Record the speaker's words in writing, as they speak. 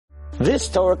This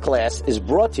Torah class is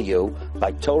brought to you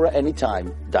by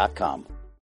TorahAnytime.com.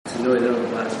 No, I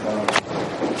don't last long.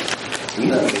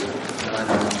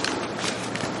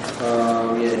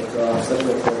 It's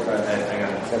 7:45. I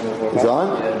got it. 7:45. It's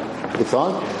on? Yeah. It's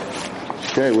on?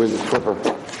 Okay, where's the clipper?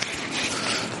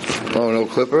 Oh, no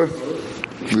clipper?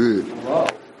 Good.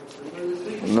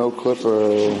 No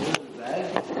clipper.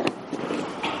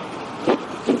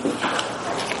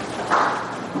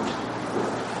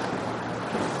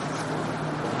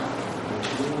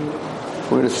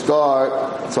 We're going to start.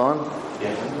 It's on?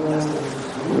 Yeah.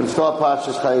 We're going to start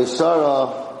Parashat Chayei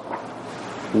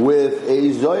with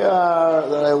a Zohar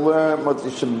that I learned Motzi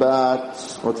Shabbat,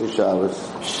 Motzi Shabbos.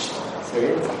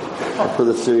 For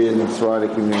the Syrian and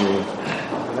Sephardic community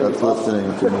that's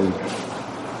listening to me.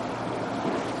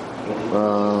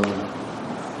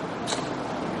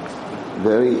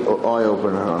 Very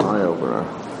eye-opener.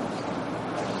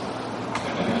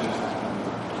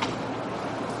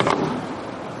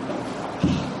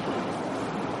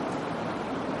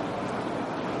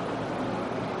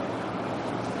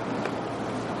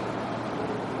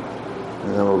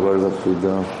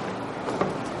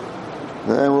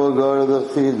 And then we'll go to the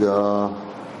Chidah.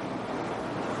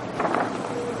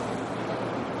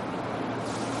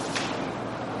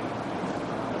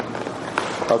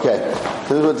 Okay,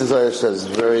 this is what the Zohar says.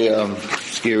 It's very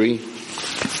scary,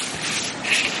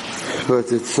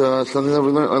 but it's something that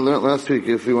I learned last week.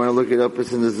 If you want to look it up,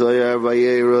 it's in the Zohar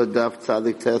Vayera Daf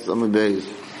Tzadik Tes Amud Beis.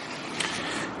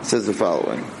 It says the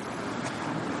following.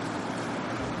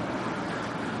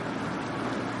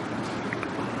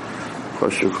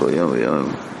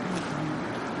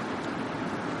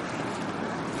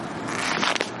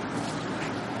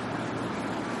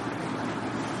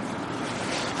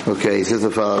 Okay, he says the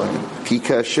following. Ki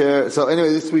kasher. So anyway,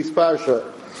 this week's Parashat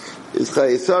is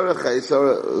Chayei.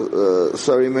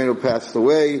 Sarimenu passed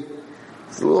away.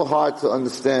 It's a little hard to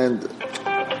understand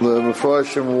the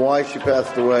Mefarshim why she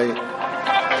passed away.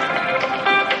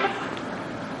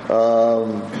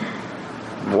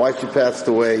 Why she passed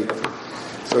away.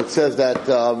 So it says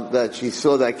that she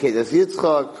saw that Kedas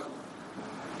Yitzchak.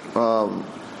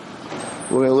 We're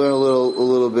going to learn a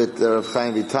little bit of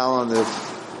Chaim Vital on this.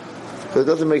 But it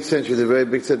doesn't make sense. She's a very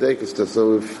big tzaddik.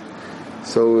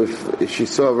 So if she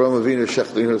saw Avraham Avinu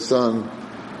shechting her son,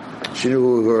 she knew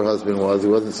who her husband was. It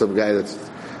wasn't some guy that's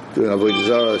doing avodah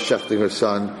zarah shechting her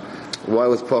son. Why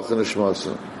was Pachah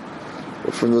Neshmasa?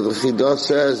 From the Chidah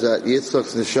says that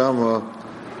Yitzchak's neshama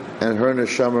and her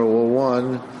neshama were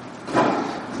one.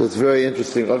 So it's very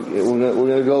interesting. Okay, we're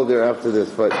going to go there after this,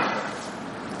 but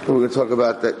we're going to talk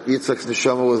about that Yitzchak's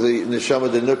neshama was a neshama,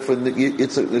 the nukva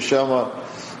Yitzchak neshama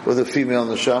was a female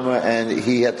neshama, and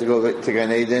he had to go to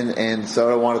Gan Eden, and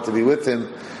Sarah wanted to be with him.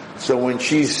 So when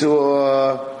she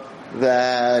saw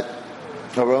that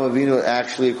Avraham Avinu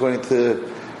actually, according to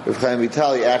Rav Chaim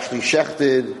Vitali, actually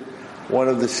shechted one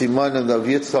of the simanim of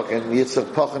Yitzchak, and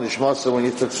Yitzchak Pachah Nishmasa, when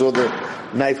Yitzchak saw the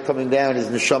knife coming down, his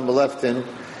neshama left him.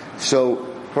 So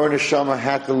her neshama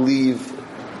had to leave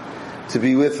to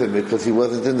be with him because he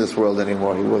wasn't in this world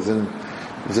anymore. He was in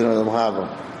Olam Haba.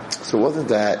 So it wasn't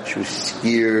that she was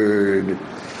scared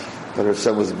that her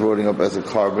son was brought up as a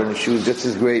carbon. She was just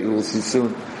as great. We'll see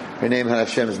soon. Her name had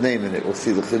Hashem's name in it. We'll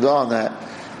see the chidah on that.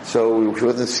 So she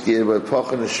wasn't scared, but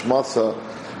Pachah Nishmasa,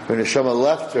 her neshama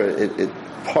left her. It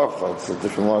parcha. It's a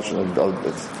different lashon of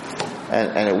this,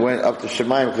 and it went up to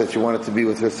Shemayim because she wanted to be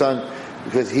with her son,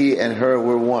 because he and her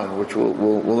were one, which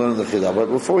we'll learn in the chidah.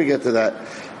 But before we get to that,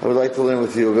 I would like to learn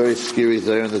with you a very scary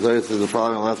Zohar, and the Zohar says the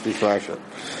following on last week's Parashat.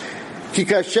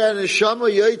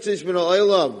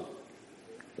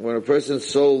 When a person's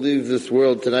soul leaves this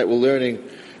world, tonight we're learning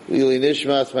Lili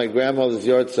Nishmas, my grandmother's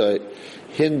yahrzeit,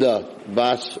 Hinda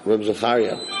Bas Reb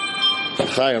Zachariah.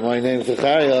 My name is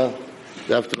Zachariah,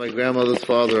 after my grandmother's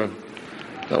father.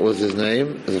 That was his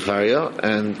name, Zachariah.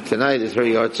 And tonight is her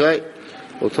yahrzeit.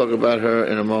 We'll talk about her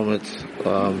in a moment.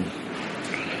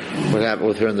 What happened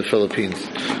with her in the Philippines.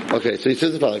 Okay, so he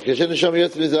says the following.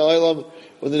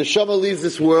 When the neshama leaves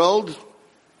this world,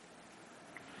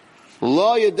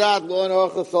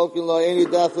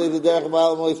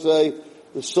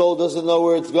 the soul doesn't know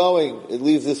where it's going. It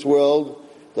leaves this world,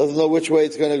 doesn't know which way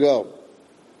it's going to go.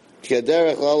 Because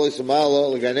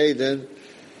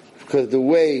the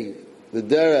way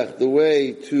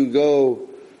to go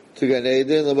to Gan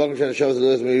Eden, where the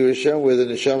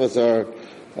neshamas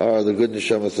are the good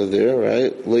neshamas are there,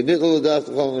 right?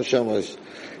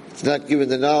 It's not given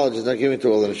the knowledge, it's not given to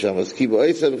all the neshamas.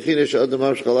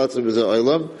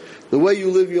 The way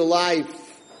you live your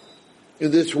life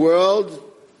in this world,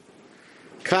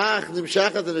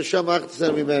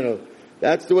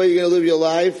 that's the way you're going to live your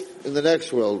life in the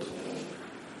next world.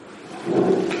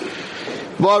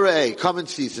 Marei, come and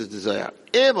see, says the Zohar.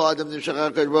 If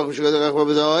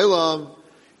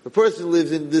a person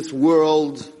lives in this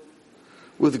world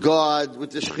with God,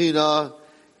 with the Shekhinah,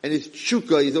 and his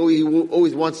tshuka, he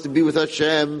always wants to be with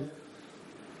Hashem,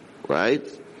 right?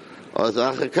 So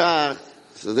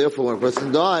therefore, when a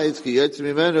person dies, when his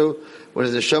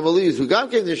neshama leaves,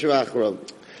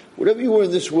 whatever you were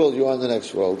in this world, you're on the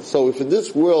next world. So if in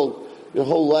this world your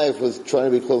whole life was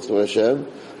trying to be close to Hashem,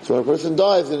 so when a person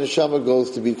dies, the neshama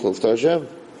goes to be close to Hashem.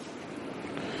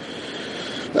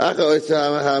 He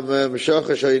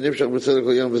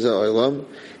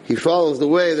follows the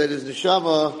way that his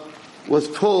neshama was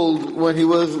told when he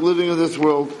was living in this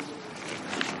world.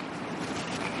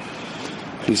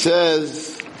 He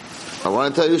says, I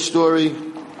want to tell you a story.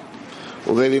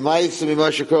 There's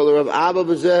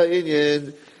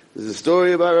a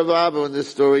story about Rav Abba in this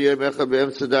story.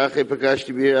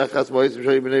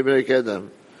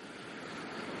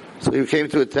 So he came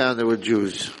to a town, there were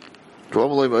Jews.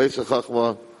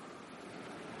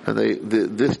 And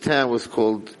this town was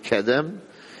called Kedem,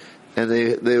 and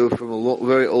they were from a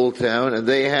very old town, and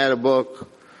they had a book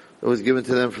that was given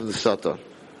to them from the Satan.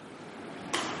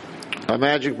 A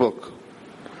magic book.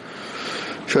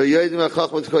 They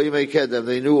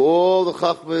knew all the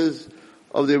chachmas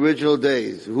of the original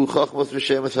days. These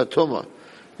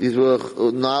were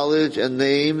knowledge and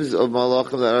names of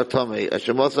malachim that are tamei.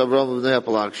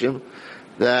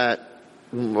 That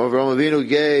Avraham Avinu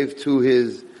gave to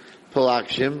his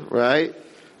palakshim, right?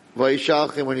 When he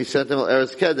sent them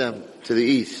Eretz Kedem to the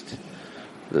east,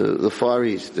 the Far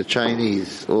East, the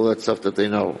Chinese, all that stuff that they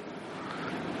know.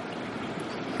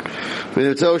 And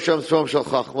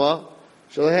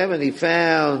he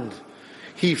found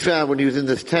when he was in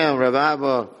this town, Rav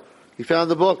Abba, he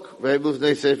found the book. They brought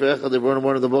him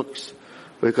one of the books.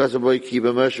 In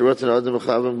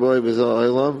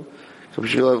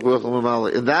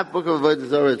that book of Avodah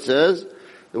Zarah it says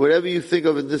that whatever you think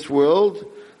of in this world,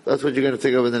 that's what you're going to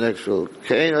think of in the next world.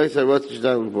 Okay?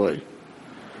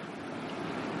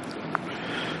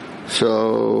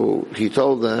 So he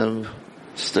told them,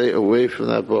 stay away from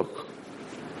that book.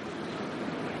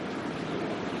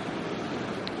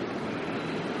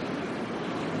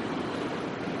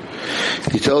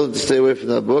 He told them to stay away from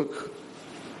that book.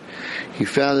 He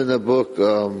found in that book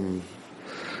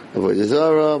Avodah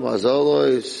Zarah,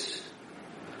 Mazolos,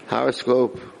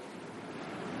 horoscope.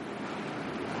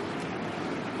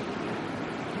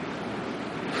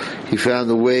 He found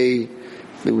the way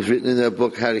that was written in that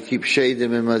book, how to keep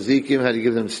shadim and mazikim, how to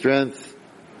give them strength.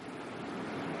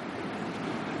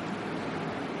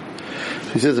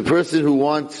 He says the person who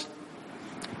wants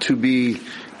to be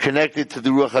connected to the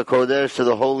Ruach HaKodesh, to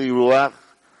the Holy Ruach,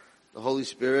 the Holy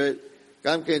Spirit,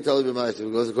 Gam Kein Tali B'Maisim,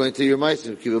 it goes according to your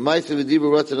Maisim. Keep a Maisim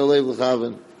V'Dibur Ratzon Alev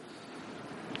L'Chaven.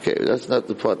 Okay, that's not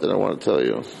the part that I want to tell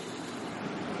you.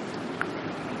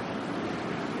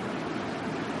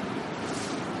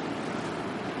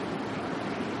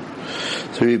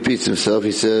 So he repeats himself,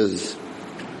 he says,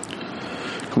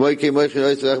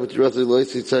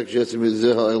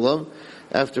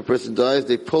 after a person dies,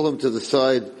 they pull him to the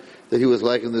side that he was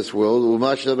like in this world.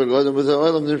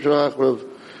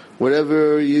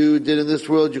 Whatever you did in this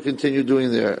world, you continue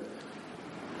doing there.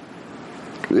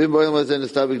 Okay, no, you're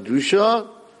mistabik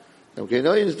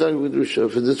with Dusha.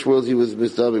 If in this world he was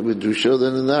mistabik with Dusha,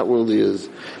 then in that world he is.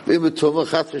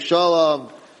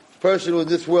 Person who in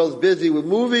this world is busy with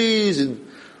movies and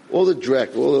all the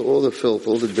dreck, all the filth,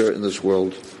 all the dirt in this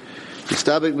world.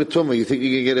 Mistabik with Tumah. You think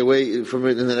you can get away from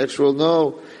it in the next world?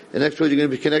 No. In the next world you're going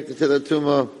to be connected to that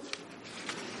Tumah.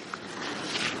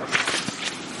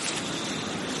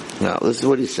 Now, this is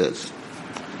what he says.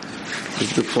 This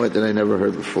is the point that I never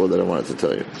heard before that I wanted to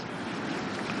tell you.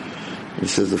 He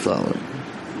says the following.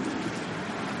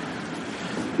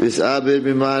 This abid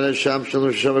b'mana sham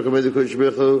shalom shama kamed kodesh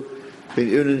b'chu bin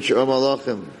unin she'om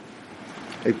alachim.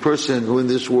 A person who in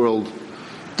this world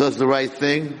does the right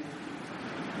thing,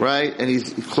 right, and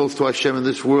he's close to Hashem in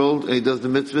this world, and he does the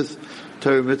mitzvahs,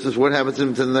 Torah mitzvahs, what happens to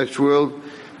him to the next world?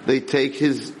 They take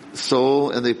his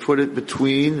soul and they put it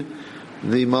between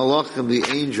the malachim, the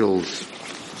angels.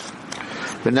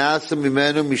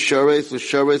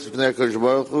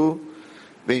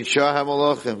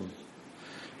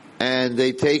 And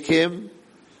they take him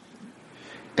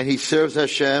and he serves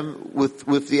Hashem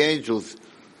with the angels.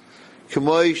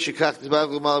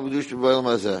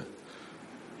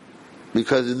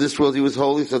 Because in this world he was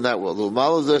holy, so in that world. When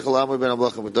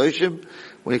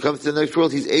he comes to the next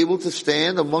world, he's able to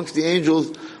stand amongst the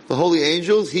angels, the holy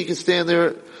angels, he can stand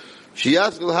there. Okay, the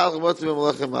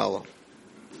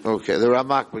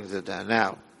Ramak brings it down.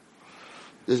 Now,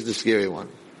 this is the scary one.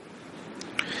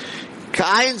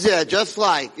 Just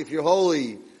like if you're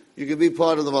holy, you can be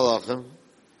part of the malachim.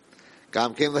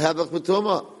 Gam came lehabach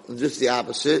b'tumah. Just the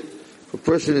opposite. If a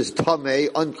person is tamei,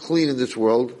 unclean in this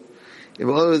world. In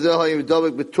this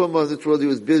world he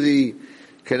was busy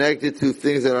connected to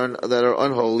things that are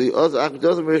unholy.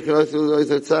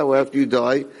 Where after you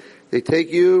die, they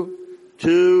take you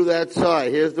to that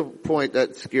side. Here's the point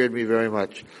that scared me very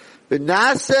much. You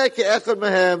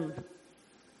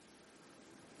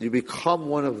become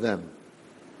one of them.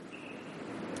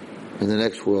 In the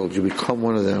next world, you become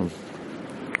one of them.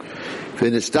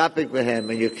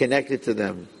 And you're connected to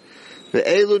them. These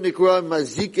are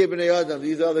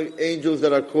the angels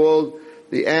that are called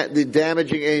the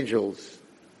damaging angels.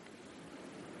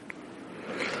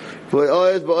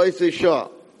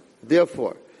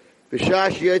 Therefore,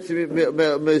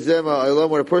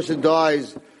 when a person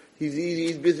dies,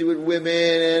 he's busy with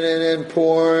women and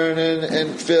porn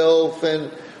and filth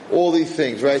and all these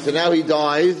things, right? So now he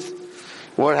dies.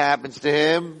 What happens to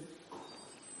him?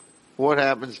 What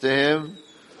happens to him?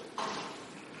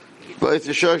 But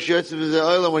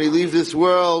when he leaves this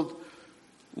world,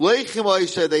 they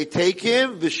take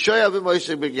him.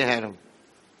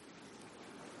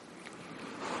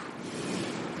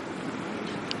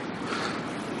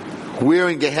 Where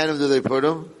in Gehenna do they put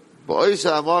him?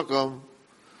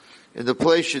 In the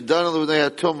place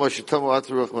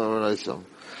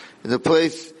in the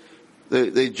place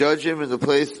they judge him in the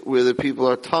place where the people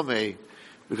are tamei,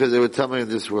 because they were tamei in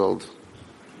this world.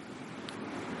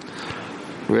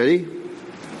 Ready?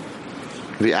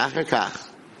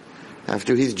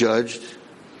 After he's judged,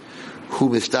 who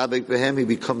mistabek behem, he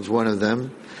becomes one of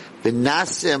them. And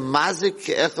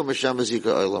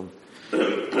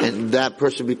that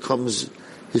person becomes,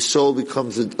 his soul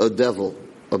becomes a devil,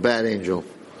 a bad angel,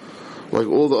 like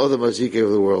all the other mazikah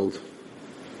of the world.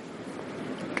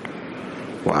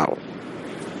 Wow.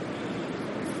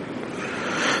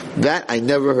 That I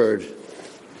never heard.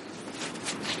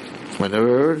 I never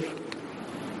heard.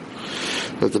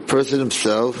 But the person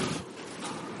himself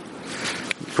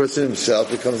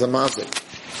becomes a mazik.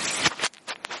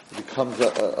 Becomes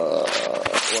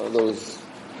one of those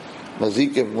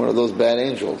mazikim, one of those bad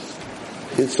angels.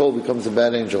 His soul becomes a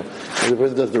bad angel. If the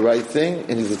person does the right thing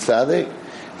and he's a tzaddik,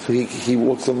 so he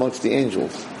walks amongst the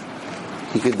angels.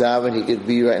 He could daven, he could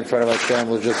be right in front of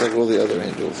Hashem just like all the other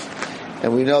angels.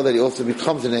 And we know that he also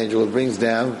becomes an angel. It brings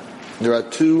down, there are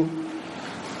two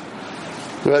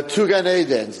Gan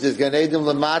Edens. There's Gan Eden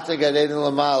Lamata, Gan Eden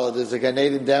Lamala. There's a Gan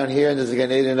Eden down here and there's a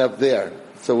Gan Eden up there.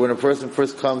 So when a person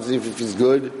first comes, if he's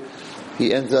good,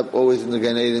 he ends up always in the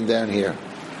Gan Eden down here.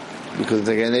 Because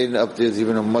the Gan Eden up there is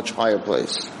even a much higher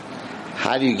place.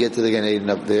 How do you get to the Gan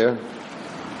Eden up there?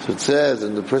 So it says,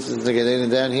 and the person's in the Gan Eden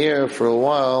down here for a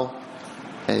while,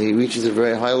 and he reaches a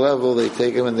very high level, they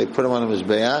take him and they put him on a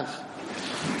mizbeach,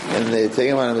 and they take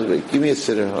him on a mizbeach. Give me a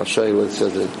sitter, I'll show you what it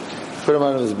says. Put him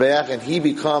on a mizbeach, and he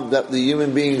becomes, that the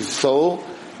human being's soul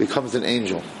becomes an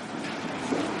angel.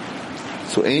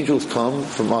 So angels come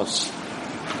from us,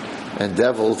 and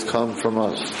devils come from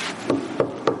us.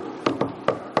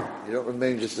 You don't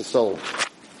remain just a soul.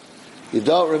 You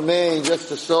don't remain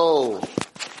just a soul.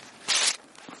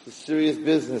 It's a serious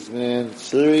business, man.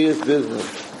 Serious business.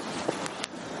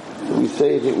 We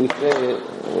say it,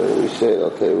 where do we say it?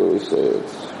 Okay, where do we say it?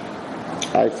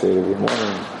 I say it every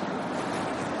morning.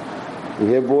 You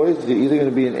hear, boys? You're either going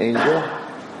to be an angel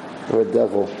or a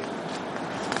devil.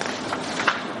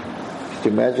 Can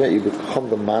you imagine that? You become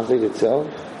the mazik itself?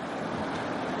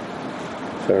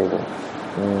 Terrible.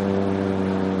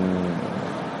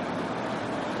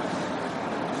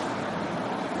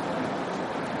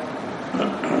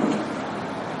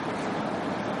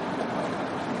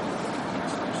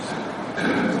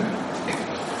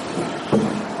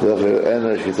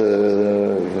 She said,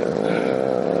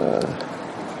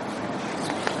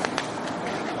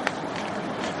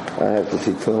 I have to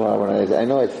see tomorrow when I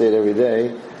know I say it every day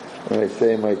when I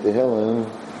say my Tehillim.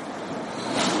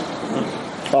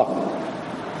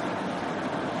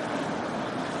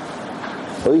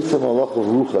 At least I'm malach of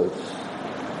ruchas.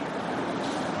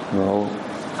 No.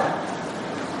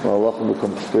 Malachim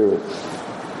become spirits.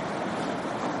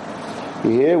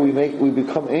 You hear? We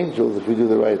become angels if we do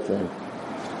the right thing.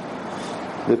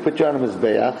 They put you on a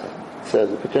mizbeach. It says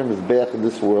they put you on a mizbeach in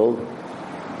this world,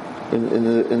 in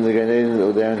the Gan Eden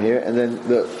down here, and then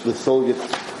the soul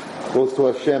goes to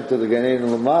Hashem, to the Gan Eden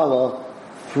Lamala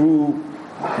through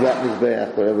that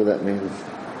mizbeach, whatever that means.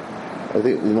 I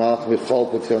think the Malach Michal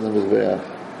puts you on the mizbeach.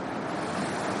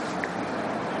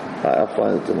 I'll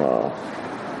find it tomorrow.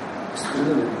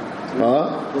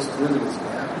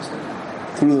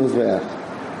 Through the mizbeach.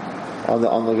 On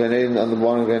the Gan Eden, on the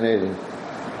bottom of Gan Eden.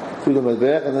 to the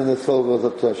Mizbeach, and then the soul goes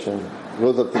up to Hashem,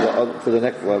 goes up to the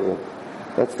next level.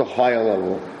 That's the higher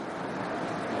level.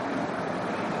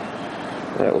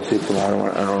 All right, we'll see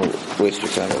tomorrow. I don't want to waste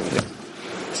your time over there.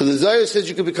 So the Zohar says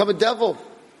you can become a devil.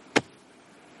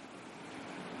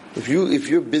 If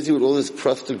you're busy with all this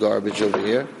crust of garbage over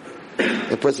here,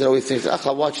 the person always thinks,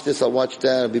 I'll watch this, I'll watch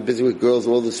that, I'll be busy with girls,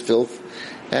 all this filth,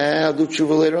 and I'll do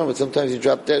tshuva later on. But sometimes you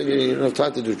drop dead, you don't have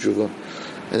time to do tshuva.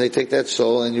 And they take that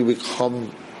soul and you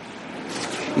become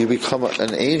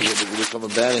an angel, but you become a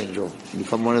bad angel. You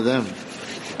become one of them.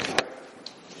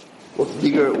 What's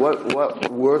bigger,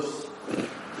 what worse?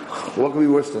 What could be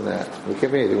worse than that? There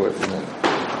can't be anything worse than that.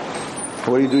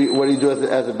 What do you do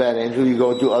as a bad angel? You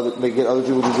go and get other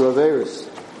people to do averis.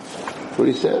 That's what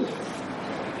he said.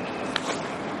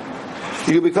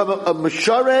 You can become a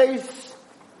Meshares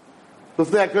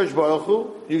with that Kodesh Baruch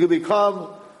Hu. You can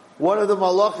become one of the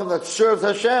malachim that serves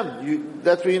Hashem.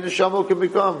 That's what your neshama can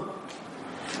become.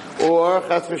 Or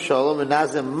Chas v'Shalom and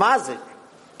Nazim Mazik.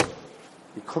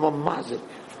 Become a Mazik.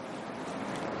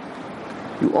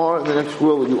 You are in the next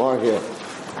world what you are here.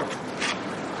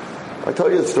 I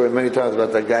told you the story many times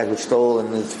about that guy who stole,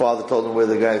 and his father told him where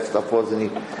the guy's stuff was,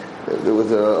 and there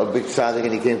was a big tzaddik,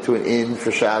 and he came to an inn for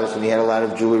Shabbos, and he had a lot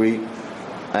of jewelry,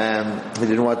 and he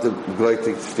didn't want the guy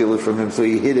to steal it from him, so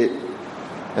he hid it.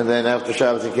 And then after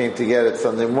Shabbos, he came to get it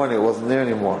Sunday morning. It wasn't there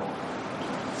anymore.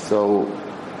 So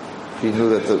he knew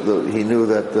that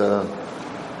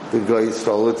the guy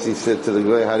stole it. So he said to the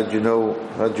guy, "How did you know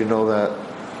that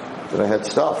I had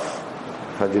stuff?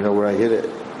 How did you know where I hid it?"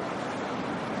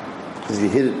 Because he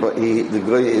hid it, but the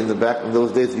guy in the back, in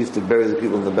those days, used to bury the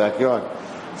people in the backyard.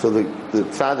 So the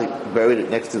tzaddik buried it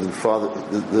next to the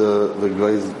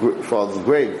guy's father's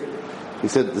grave. He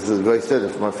said, this is the guy said,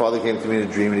 if my father came to me in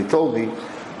a dream and he told me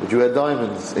that you had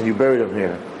diamonds and you buried them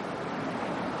here.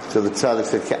 So the tzaddik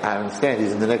said, I understand,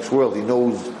 he's in the next world, he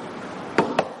knows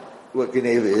what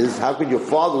Geneva is. How could your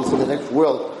father who's in the next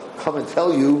world come and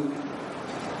tell you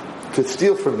to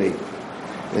steal from me?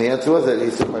 And the answer was that he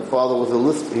said, my father was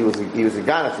he was a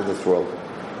ganef in this world.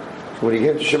 So when he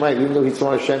came to Shemayim, even though he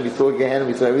saw Hashem, he saw Gehenna,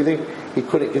 he saw everything, he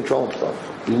couldn't control himself.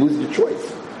 You lose your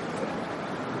choice.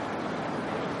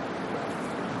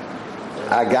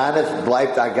 A ganef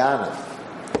bleibt a ganef.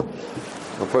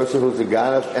 A person who's a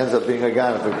ganef ends up being a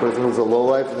ganef. A person who's a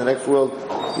lowlife in the next world,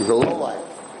 he's a lowlife.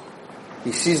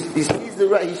 He sees the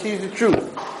right, he sees the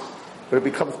truth, but it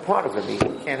becomes part of him. He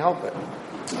can't help it.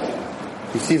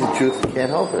 He sees the truth, he can't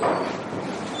help it.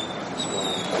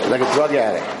 Like a drug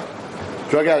addict.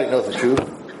 Drug addict knows the truth,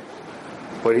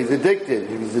 but he's addicted.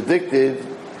 If he's addicted,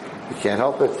 he can't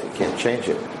help it. He can't change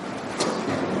it.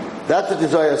 That's what the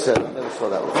Zohar said. I never saw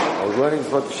that one. I was learning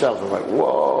about the Shabbos. I'm like,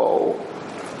 whoa,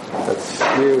 that's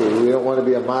scary. We don't want to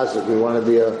be a mazik. We want to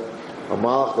be a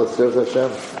malach that serves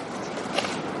Hashem.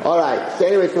 All right. So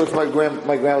anyway, so it's my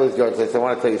grandmother's yard. So I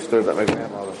want to tell you a story about my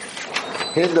grandmother.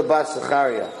 Hinda Bas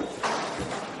Zacharia.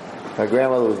 My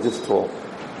grandmother was this tall.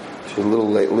 She was a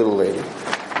little lady.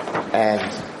 And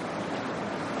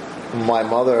my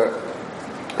mother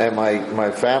and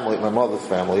my family, my mother's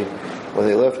family, when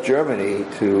they left Germany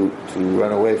to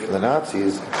run away from the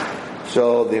Nazis,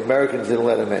 so the Americans didn't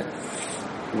let them in.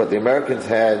 But the Americans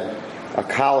had a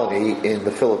colony in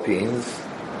the Philippines,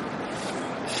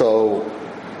 so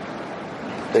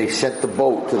they sent the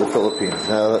boat to the Philippines.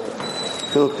 Now, the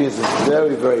Philippines is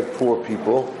very, very poor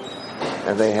people,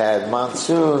 and they had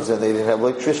monsoons, and they didn't have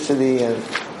electricity, and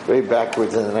very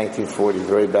backwards in the 1940s,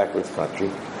 very backwards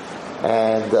country.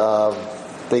 And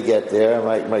they get there.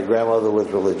 My grandmother was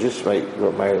religious, my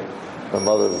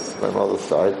mother's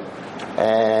side,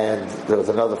 and there was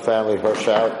another family,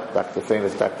 Parashat,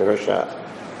 famous Dr.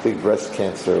 Parashat, big breast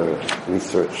cancer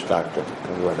research doctor.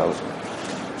 Everyone knows him.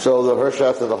 So the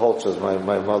Parashats are the Holtzers.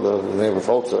 My mother's name was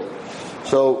Holtzer.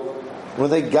 So when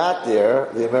they got there,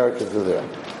 the Americans were there.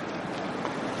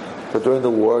 But during the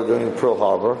war, during Pearl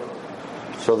Harbor,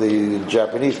 so the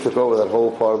Japanese took over that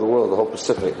whole part of the world, the whole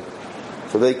Pacific.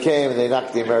 So they came and they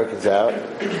knocked the Americans out,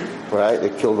 right? They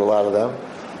killed a lot of them.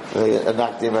 They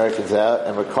knocked the Americans out,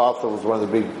 and MacArthur was one of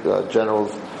the big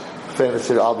generals, famous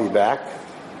said, I'll be back.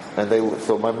 And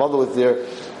so my mother was there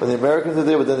when the Americans were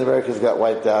there, but then the Americans got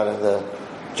wiped out and the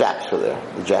Japs were there.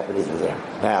 The Japanese were there.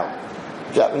 Now,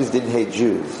 the Japanese didn't hate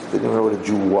Jews. They didn't know what a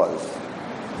Jew was.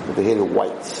 But they hated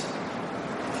whites.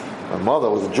 My mother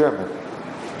was a German.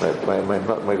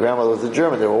 My grandmother was a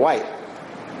German. They were white.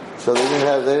 So they didn't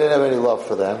have any love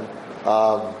for them.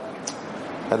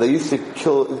 And they used to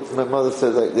kill, my mother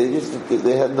said, like,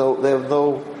 they have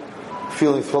no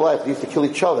feelings for life. They used to kill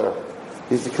each other.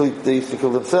 They used to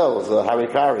kill themselves,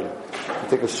 harikari. They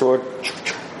take a sword,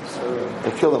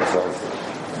 and kill themselves.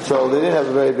 So they didn't have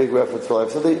a very big reference for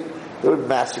life. So they would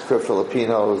massacre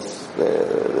Filipinos.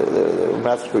 They would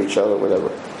massacre each other,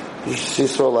 whatever. She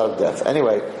saw a lot of death.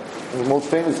 Anyway, the most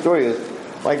famous story is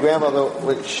my grandmother,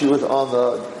 when she was on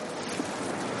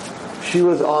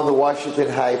the Washington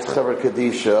Heights Chaver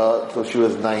Kadisha till she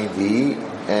was 90,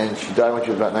 and she died when she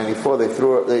was about 94.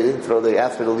 They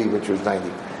asked her to leave when she was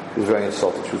 90. She was very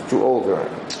insulted. She was too old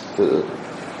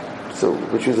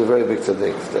but she was a very big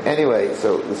tzaddik. Anyway,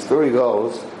 so the story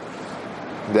goes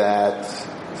that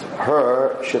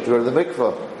she had to go to the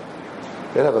mikveh.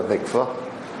 They don't have a mikveh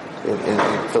in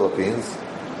the Philippines.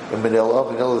 In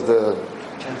Manila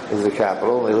is the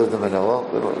capital. They lived in Manila.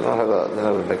 They don't have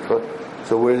a mikveh.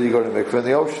 So where did you go to the mikveh? In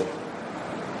the ocean.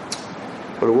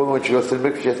 But a woman, when she goes to the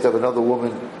mikveh, she has to have another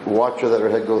woman watch her that her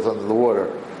head goes under the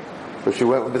water. So she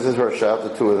went with Mrs. Hershap,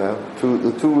 the two of them,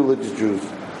 the two religious Jews,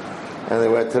 and they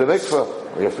went to the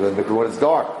mikveh. We have to go to the mikveh when it's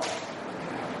dark.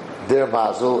 Their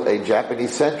mazel, a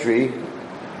Japanese sentry,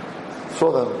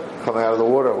 saw them coming out of the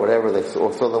water, or whatever. They saw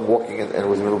them walking, and it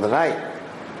was the middle of the night.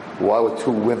 Why would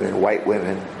two women, white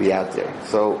women, be out there?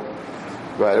 So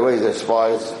right away, they're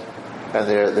spies, and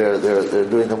they're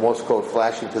doing the Morse code,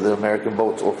 flashing to the American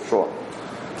boats offshore.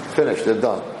 Finished. They're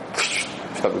done.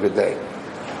 Have a good day.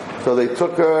 So they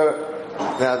took her.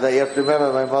 Now you have to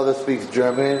remember, my mother speaks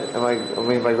German, and my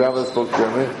grandmother spoke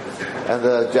German, and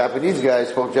the Japanese guy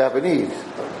spoke Japanese.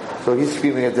 So he's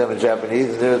screaming at them in Japanese,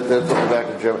 and they're talking back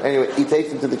in German. Anyway, he takes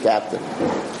them to the captain.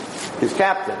 His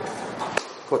captain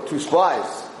caught two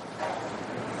spies.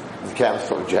 The captain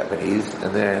spoke Japanese,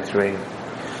 and they're answering.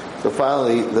 So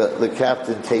finally, the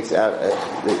captain takes out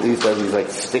these like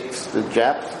sticks, the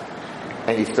Japs,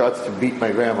 and he starts to beat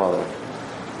my grandmother.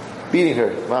 Beating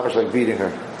her, mama's like beating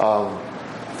her,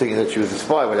 thinking that she was a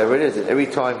spy, whatever it is. And every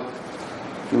time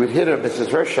he would hit her, Mrs.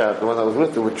 Hershap, the one that was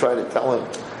with her, would try to tell him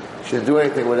she didn't do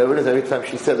anything, whatever it is. Every time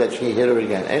she said that, she hit her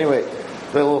again. Anyway,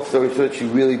 my little story short, she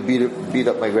really beat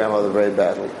up my grandmother very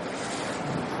badly.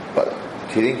 But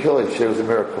she didn't kill her. She was a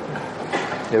miracle.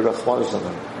 They were spies on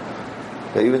them.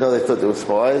 And even though they thought they were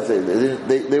spies,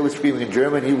 they were screaming in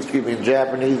German, he was screaming in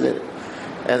Japanese, and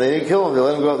they didn't kill him. They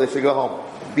let him go. They said, go home.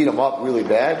 Beat him up really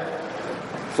bad.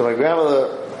 So my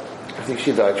grandmother, I think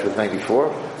she died, she was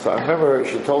 94. So I remember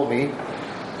she told me,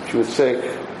 she was sick,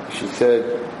 she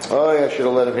said, oh yeah, I should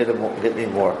have let him hit me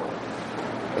more.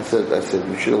 I said,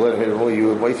 you should have let him hit me more, you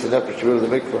were wasting up, you should go to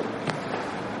the mikveh.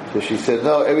 So she said,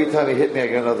 no, every time he hit me, I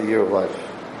got another year of life.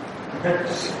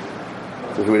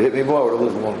 So if he would hit me more,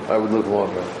 I would live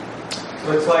longer.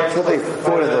 So it's like... That's what they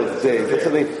thought in those days. That's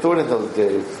what they thought in those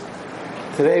days.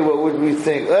 Today, what would we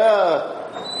think?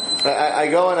 I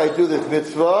go and I do this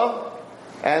mitzvah,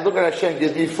 and look at Hashem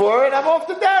gives me for it, I'm off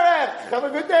to Derek. Have a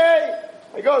good day.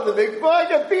 I go to the mikvah, I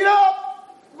get beat up.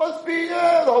 Must be,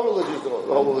 the whole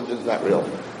religion is not real.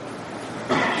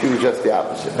 She was just the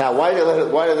opposite. Now, why did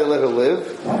they let her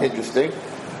live? Interesting.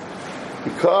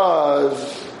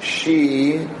 Because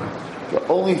the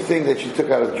only thing that she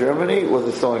took out of Germany was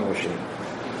a sewing machine.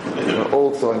 An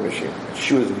old sewing machine.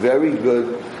 She was very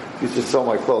good. She used to sew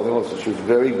my clothing also. She was a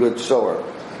very good sewer.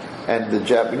 And the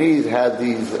Japanese had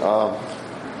these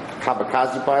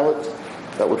kamikaze pilots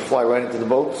that would fly right into the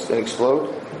boats and explode.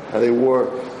 And they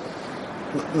wore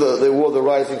the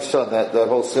rising sun, that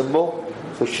whole symbol.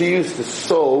 So she used to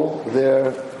sew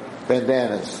their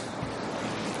bandanas.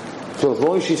 So as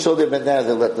long as she sewed their bandanas,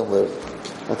 they let them live.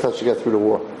 That's how she got through the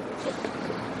war.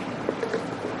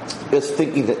 Just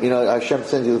thinking that, Hashem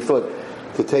sends you the thought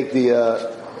to take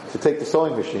the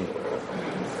sewing machine.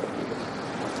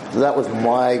 So that was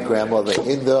my grandmother,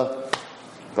 Hinda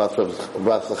Bat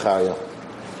Zachariah.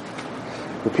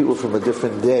 The people from a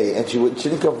different day, and she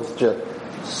didn't come from such a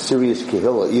serious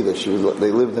kehillah either.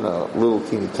 They lived in a little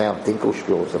teeny town,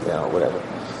 Dinkelspiel or something, or whatever.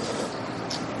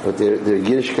 But their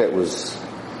Yiddishkeit was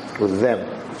them,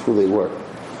 who they were.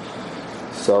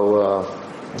 So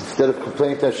instead of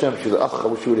complaining to Hashem, she was like, I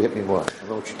wish you would have hit me more. I don't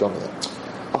know what you told me that.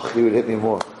 You would have hit me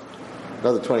more.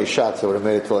 Another 20 shots, I would have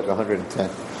made it to like 110.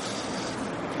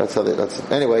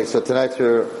 Anyway, so tonight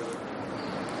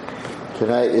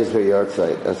is her yard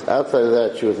site. Outside of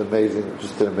that, she was amazing,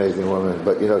 just an amazing woman.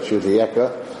 But she was a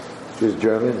Yekka, she was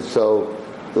German, so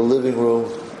the living room,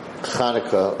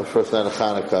 Hanukkah, the first night of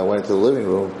Hanukkah, I went into the living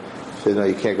room, she said, no,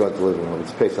 you can't go into the living room,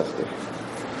 it's Pesach Day.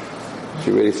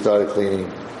 She really started cleaning,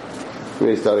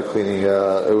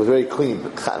 it was very clean,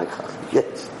 but Hanukkah,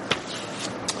 yes.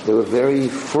 They were very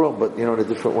frum, but in a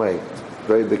different way.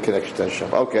 Very big connection to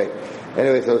Hashem. Okay.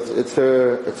 Anyway, so it's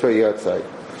her yard site.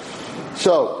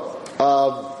 So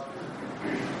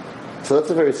that's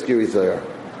a very scary zayar.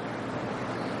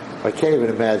 I can't even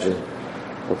imagine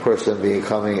a person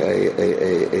becoming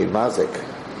a mazik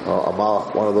a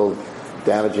malach, one of those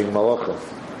damaging malachim.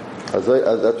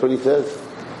 That's what he says.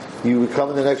 You become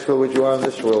in the next world what you are in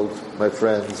this world, my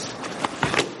friends.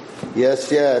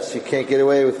 Yes, you can't get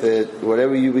away with it.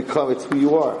 Whatever you become, it's who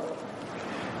you are.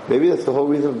 Maybe that's the whole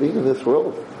reason of being in this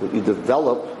world. That you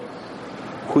develop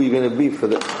who you're going to be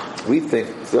we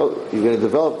think, so you're going to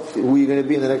develop who you're going to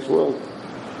be in the next world.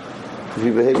 If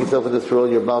you behave yourself in this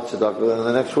world, you're about tzedakah, then in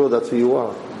the next world, that's who you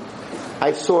are.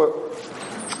 I saw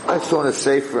in a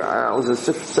sefer, it was a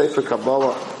sefer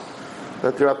Kabbalah,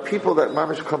 that there are people that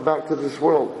mamish come back to this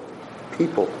world.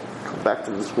 People come back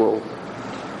to this world.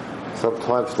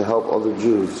 Sometimes to help other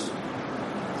Jews.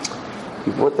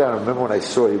 He brought down, I remember when I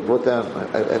saw it, he brought down,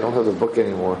 I don't have the book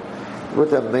anymore, he brought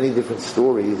down many different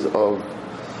stories of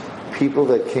people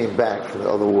that came back from the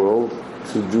other world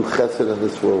to do chesed in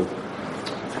this world.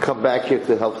 To come back here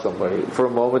to help somebody for a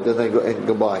moment and then go and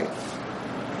goodbye.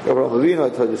 Avraham Avinu,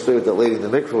 I told you the story with that lady in the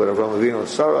mikveh with Avraham Avinu and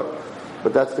Sarah.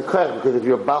 But that's the credit, because if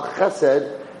you're a Baal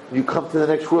Chesed, you come to the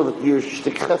next world, you're a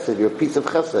shtik chesed, you're a piece of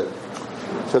chesed.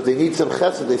 So if they need some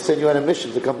chesed, they send you on a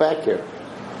mission to come back here.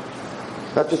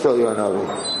 Not just tell you another.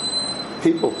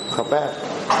 People, come back.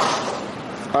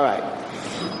 Alright.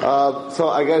 So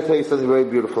I gotta tell you something very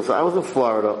beautiful. So I was in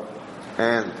Florida,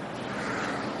 and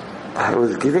I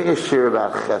was giving a shir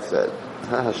about chesed.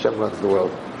 Hashem runs the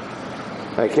world.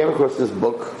 And I came across this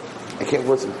book. I came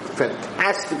across a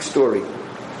fantastic story.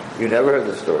 You never heard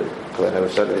the story, because I never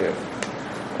said it here.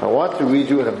 I want to read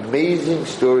you an amazing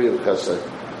story of chesed.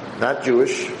 Not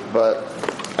Jewish, but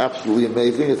absolutely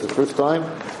amazing. It's the first time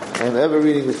I'm ever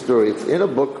reading the story. It's in a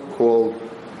book called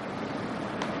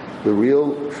The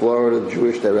Real Florida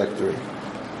Jewish Directory.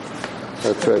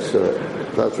 That's where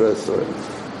I saw it.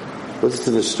 Listen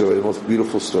to this story, the most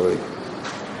beautiful story.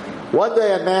 One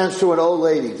day a man saw an old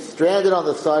lady stranded on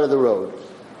the side of the road.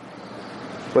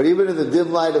 But even in the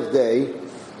dim light of day,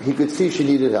 he could see she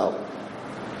needed help.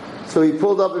 So he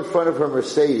pulled up in front of her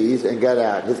Mercedes and got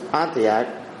out. His Pontiac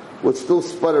was still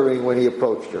sputtering when he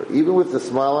approached her. Even with the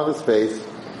smile on his face,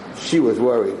 she was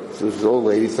worried. So this old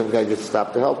lady, some guy just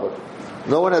stopped to help her.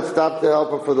 No one had stopped to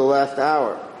help her for the last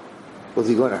hour. Was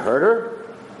he going to hurt her?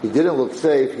 He didn't look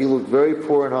safe. He looked very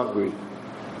poor and hungry.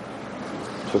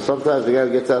 So sometimes the guy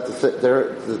who gets out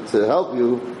to help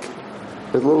you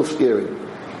is a little scary.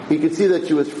 He could see that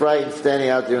she was frightened standing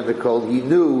out there in the cold. He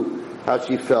knew how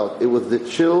she felt. It was the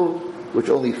chill which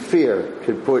only fear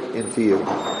could put into you.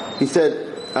 He said,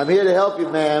 "I'm here to help you,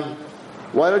 ma'am.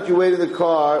 Why don't you wait in the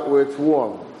car where it's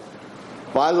warm?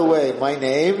 By the way, my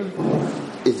name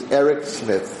is Eric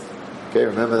Smith." Okay,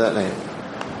 remember that name.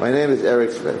 My name is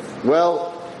Eric Smith.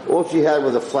 Well, all she had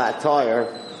was a flat tire,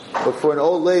 but for an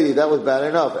old lady, that was bad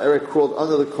enough. Eric crawled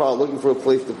under the car looking for a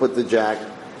place to put the jack,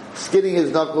 skidding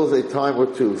his knuckles a time or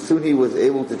two. Soon he was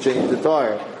able to change the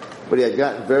tire, but he had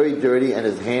gotten very dirty and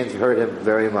his hands hurt him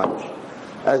very much.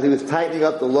 As he was tightening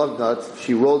up the lug nuts,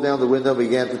 she rolled down the window and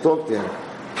began to talk to him.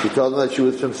 She told him that she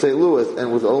was from St. Louis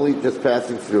and was only just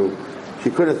passing through.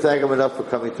 She couldn't thank him enough for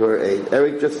coming to her aid.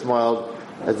 Eric just smiled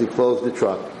as he closed the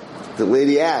trunk. The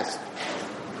lady asked,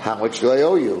 "How much do I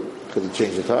owe you?" Because he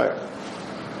changed the tire.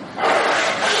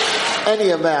 Any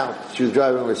amount. She was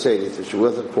driving a Mercedes, so she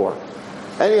wasn't poor.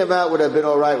 Any amount would have been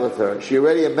all right with her. She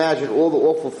already imagined all the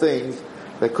awful things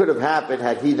that could have happened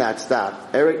had he not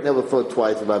stopped. Eric never thought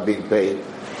twice about being paid.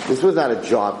 This was not a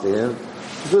job to him.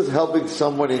 This was helping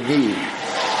someone in need.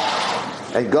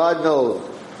 And God knows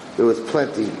there was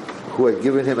plenty who had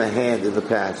given him a hand in the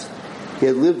past. He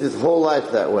had lived his whole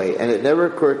life that way, and it never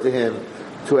occurred to him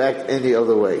to act any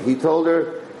other way. He told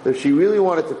her that if she really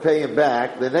wanted to pay him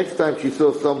back, the next time she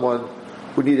saw someone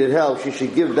who needed help, she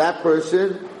should give that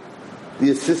person the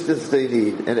assistance they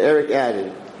need. And Eric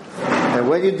added, "And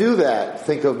when you do that,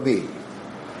 think of me."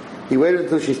 He waited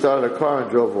until she started her car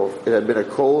and drove off. It had been a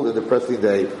cold and depressing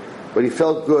day, but he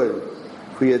felt good,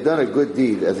 for he had done a good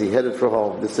deed as he headed for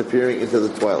home, disappearing into the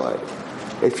twilight.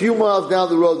 A few miles down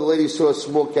the road, the lady saw a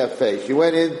small cafe. She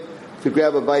went in to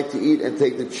grab a bite to eat and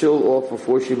take the chill off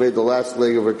before she made the last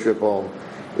leg of her trip home.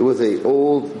 It was an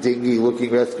old,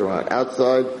 dingy-looking restaurant.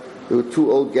 Outside, there were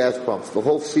 2 old gas pumps. The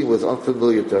whole scene was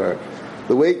unfamiliar to her.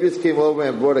 The waitress came over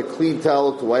and brought a clean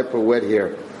towel to wipe her wet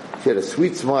hair. She had a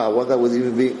sweet smile, one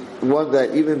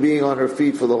that even being on her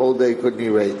feet for the whole day couldn't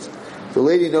erase. The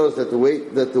lady noticed that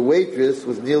the waitress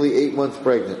was nearly 8 months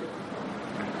pregnant.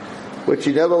 But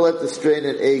she never let the strain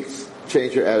and aches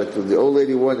change her attitude. The old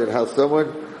lady wondered how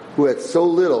someone who had so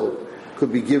little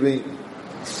could be giving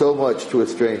so much to a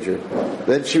stranger.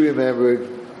 Then she remembered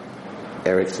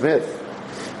Eric Smith.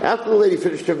 After the lady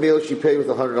finished her meal, she paid with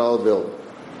a $100 bill.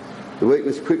 The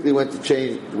waitress quickly went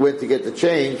to get the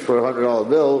change for a $100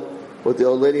 bill, but the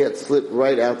old lady had slipped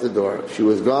right out the door. She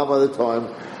was gone by the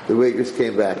time the waitress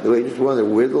came back. The waitress wondered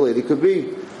where the lady could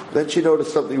be. Then she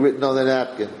noticed something written on the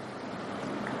napkin.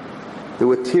 There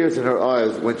were tears in her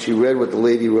eyes when she read what the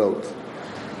lady wrote.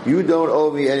 You don't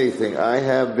owe me anything. I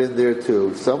have been there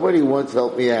too. Somebody once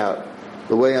helped me out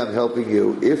the way I'm helping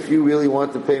you. If you really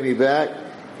want to pay me back,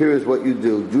 here is what you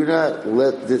do. Do not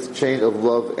let this chain of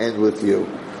love end with you.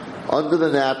 Under the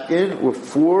napkin were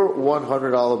 4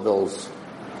 $100 bills.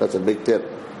 That's a big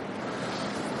tip.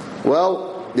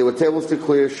 Well, there were tables to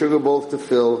clear, sugar bowls to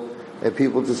fill, and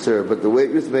people to serve, but the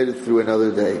waitress made it through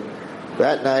another day.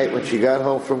 That night, when she got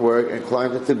home from work and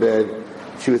climbed into bed,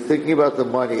 she was thinking about the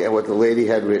money and what the lady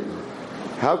had written.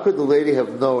 How could the lady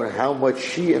have known how much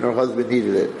she and her husband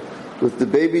needed it? With the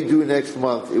baby due next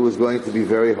month, it was going to be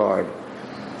very hard.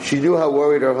 She knew how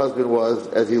worried her husband was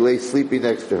as he lay sleeping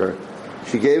next to her.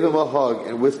 She gave him a hug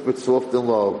and whispered soft and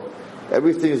low,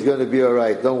 everything's going to be all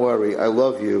right. Don't worry. I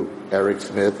love you, Eric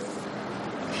Smith.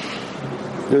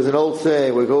 There's an old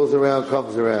saying, what goes around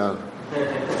comes around.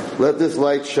 Let this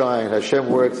light shine. Hashem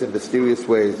works in mysterious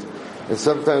ways and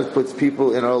sometimes puts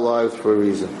people in our lives for a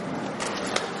reason.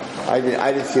 I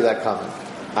didn't see that coming.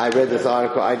 I read this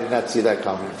article. I did not see that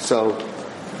coming. So,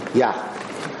 yeah.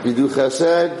 You do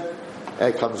chesed,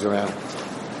 it comes around.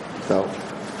 So,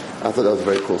 I thought that was a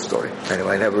very cool story.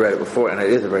 Anyway, I never read it before, and it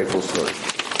is a very cool story.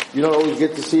 You don't always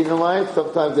get to see it in life.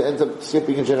 Sometimes it ends up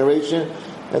skipping a generation,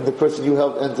 and the person you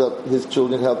help ends up, his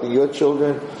children helping your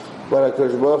children. But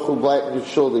HaKadosh Baruch Hu blighting your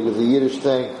shoulder, because the Yiddish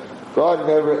saying, God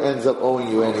never ends up owing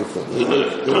you anything. He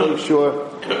makes sure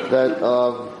that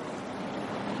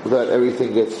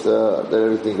everything gets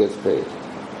paid.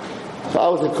 So I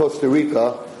was in Costa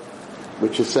Rica,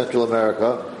 which is Central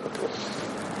America,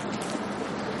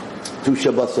 2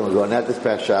 Shabbosim ago, not this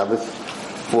past Shabbos,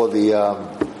 for the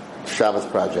Shabbos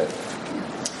project.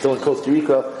 So in Costa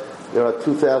Rica, there are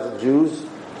 2,000 Jews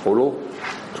total,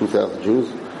 2,000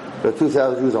 Jews. There are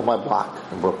 2,000 Jews on my block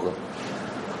in Brooklyn.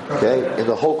 Okay? In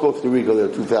the whole Costa Rica, there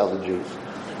are 2,000 Jews.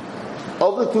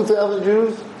 Of the 2,000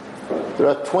 Jews, there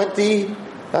are 20,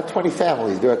 not 20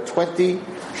 families, there are 20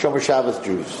 Shomer Shabbos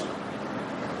Jews.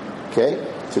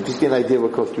 Okay? So just get an idea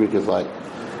what Costa Rica is like.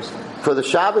 For the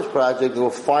Shabbos project, there were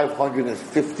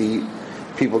 550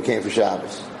 people came for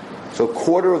Shabbos. So a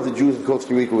quarter of the Jews in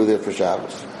Costa Rica were there for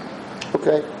Shabbos.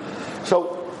 Okay?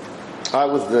 So, I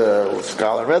was the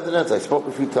scholar in residence, I spoke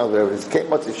a few times, whatever. It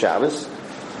came up to Shabbos,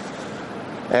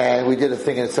 and we did a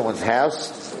thing in someone's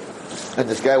house, and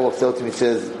this guy walks up to me and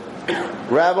says,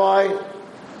 Rabbi,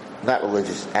 not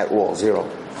religious at all, zero.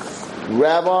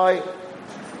 Rabbi,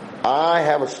 I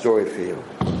have a story for you.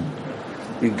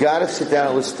 You gotta sit down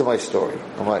and listen to my story.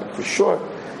 I'm like, for sure.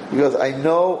 He goes, I don't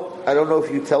know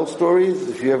if you tell stories,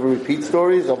 if you ever repeat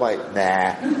stories. I'm like,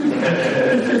 nah.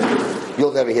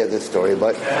 You'll never hear this story,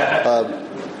 but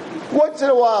once in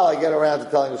a while I get around to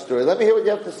telling a story. Let me hear what you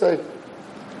have to say.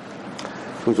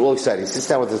 He was all excited. He sits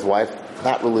down with his wife,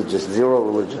 not religious, zero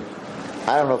religion.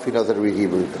 I don't know if he knows how to read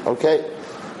Hebrew. Okay?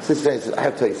 Sits down and says, I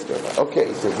have to tell you a story. Okay.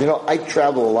 He says, I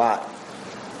travel a lot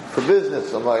for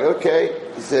business. I'm like,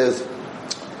 okay. He says,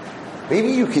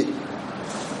 maybe you could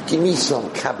give me some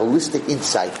Kabbalistic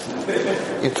insight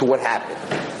into what happened.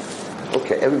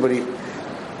 Okay, everybody,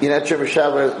 you're not Shomer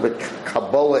Shabbos, but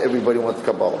Kabbalah, everybody wants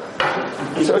Kabbalah.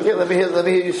 He said, okay, let me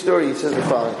hear your story. He says the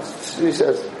following.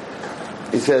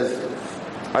 He says,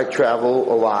 I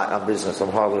travel a lot on business.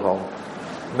 I'm hardly home.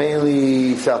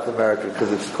 Mainly South America,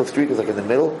 because Costa Rica's like in the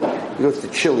middle. He goes to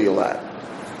Chile a lot.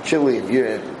 Chile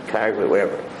and Paraguay,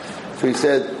 wherever. So he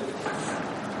said,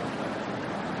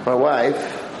 my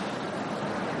wife,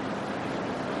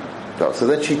 so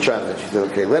then she chimed in. She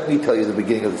said, okay, let me tell you the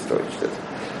beginning of the story. She says,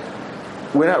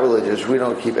 we're not religious. We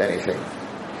don't keep anything.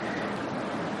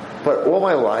 But all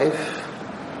my life,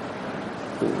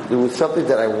 there was something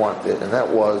that I wanted, and that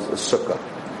was a sukkah.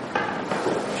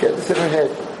 She had this in her head.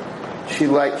 She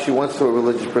wants to a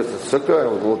religious person's sukkah,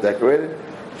 and it was all decorated.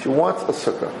 She wants a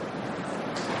sukkah.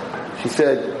 She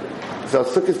said, so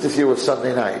sukkahs this year was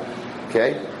Sunday night.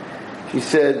 Okay? She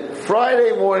said,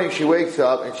 Friday morning she wakes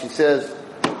up and she says,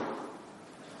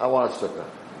 I want a sukkah.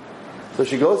 So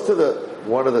she goes to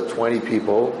one of the 20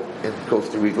 people in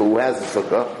Costa Rica who has a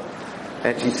sukkah,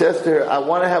 and she says to her, I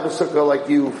want to have a sukkah like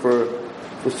you for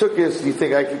sukkahs. Do you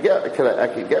think I could get? I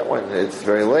could get one? It's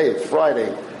very late. It's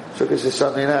Friday. Sukkahs is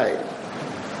Sunday night.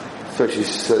 So she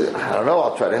said, I don't know.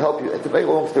 I'll try to help you. And to make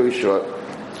a long story short,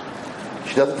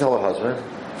 she doesn't tell her husband.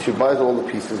 She buys all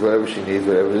the pieces, whatever she needs,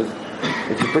 whatever it is,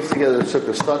 and she puts together the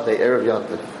sukkah Sunday, Erev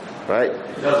Yontif. Right?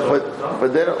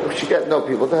 But they don't, she got no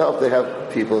people to help. They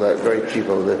have people that are very cheap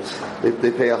over there.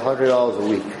 They pay $100 a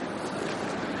week.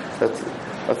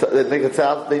 That's They make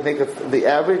the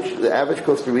average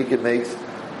Costa Rican makes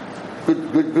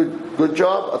good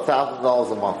job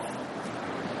 $1,000 a month,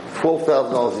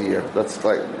 $12,000 a year. That's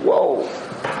like whoa.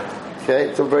 Okay,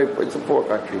 it's a poor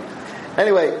country.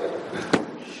 Anyway,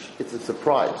 it's a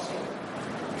surprise.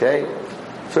 Okay,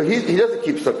 so he doesn't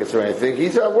keep sukkahs or anything.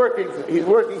 He's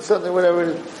working Sunday, whatever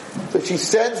it is. So she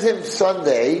sends him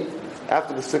Sunday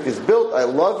after the sukkah is built. I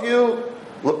love you.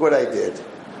 Look what I did.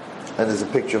 And there's a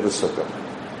picture of the sukkah.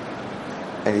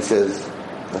 And he says,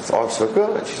 that's our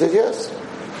sukkah? And she said, yes.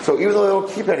 So even though they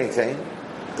don't keep anything,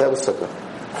 that was sukkah.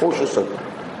 Kosher sukkah.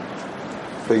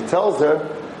 So he tells her,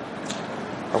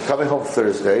 I'm coming home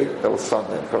Thursday. That was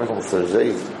Sunday. I'm coming home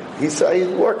Thursday. He's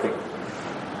working.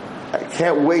 I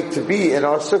can't wait to be in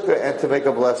our sukkah and to make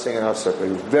a blessing in our sukkah.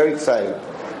 He was very excited.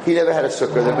 He never had a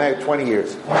sukkah. They're married 20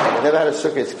 years. They never had a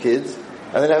sukkah as kids.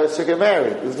 And they never had a sukkah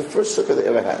married. It was the first sukkah they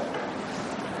ever had.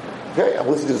 Okay, I'm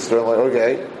listening to the story. I'm like,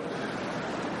 okay.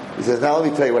 He says, now let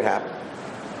me tell you what happened.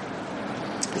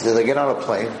 He says, I get on a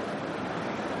plane.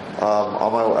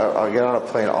 I get on a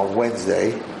plane on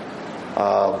Wednesday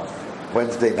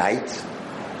night,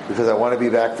 because I want to be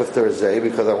back for Thursday,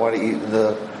 because I want to eat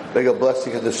make a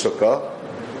blessing in the sukkah.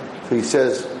 So he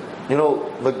says,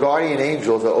 the guardian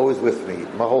angels are always with me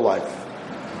my whole life.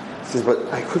 He says,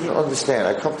 but I couldn't understand.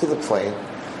 I come to the plane.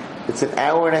 It's an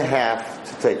hour and a half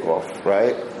to take off,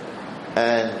 right?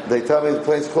 And they tell me the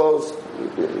plane's closed.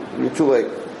 You're too late.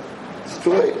 It's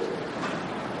too late.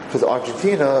 Because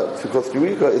Argentina to Costa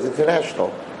Rica is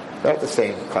international. Not the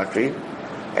same country.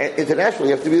 And internationally,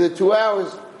 you have to be there 2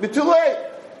 hours. You're too late.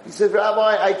 He said,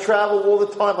 Rabbi, I travel all the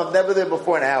time. I'm never there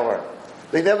before an hour.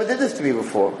 They never did this to me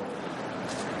before.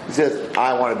 He says,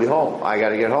 I want to be home. I got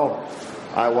to get home.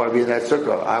 I want to be in that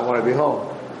sukkah. I want to be home.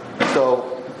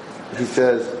 So he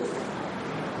says,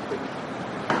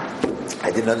 I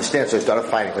didn't understand, so I started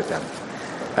fighting with them.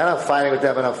 And I'm fighting with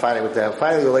them, and I'm fighting with them.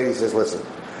 Finally, the lady says, listen,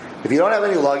 if you don't have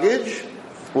any luggage,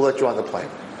 we'll let you on the plane.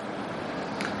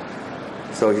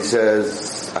 So he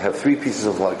says, I have 3 pieces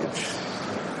of luggage.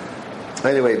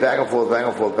 Anyway, back and forth, back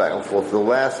and forth, back and forth. The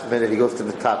last minute, he goes to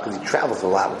the top, because he travels a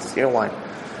lot with this airline,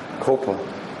 Copa.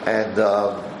 And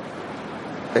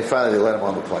finally, they let him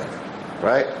on the plane.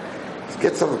 Right? He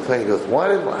gets on the plane, he goes,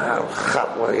 where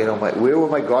were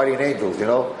my guardian angels,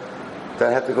 that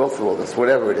I have to go through all this,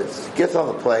 whatever it is. He gets on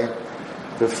the plane.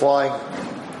 They're flying.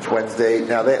 It's Wednesday.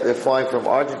 Now they're flying from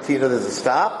Argentina. There's a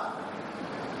stop,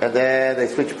 and then they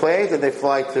switch planes and they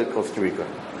fly to Costa Rica.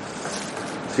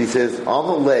 So he says on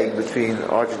the leg between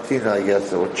Argentina, I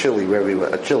guess, or Chile,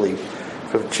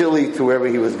 from Chile to wherever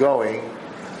he was going,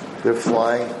 they're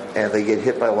flying and they get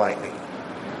hit by lightning.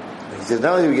 And he says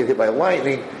not only do we get hit by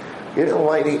lightning, you get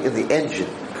lightning in the engine,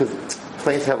 because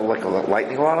planes have like a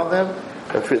lightning rod on them.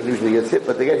 That's what usually gets hit,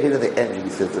 but they get hit in the engine, he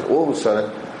says, and all of a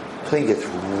sudden, the plane gets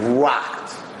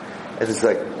rocked, and it's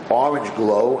like orange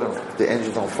glow, and the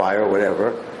engine's on fire or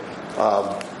whatever.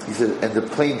 He says, and the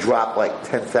plane dropped like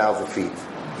 10,000 feet.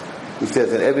 He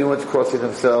says, and everyone's crossing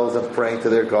themselves and praying to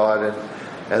their God, and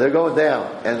they're going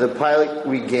down. And the pilot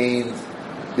regained,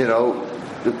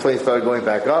 the plane started going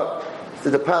back up. He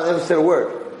said, the pilot never said a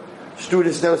word.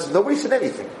 Stewardess never said, nobody said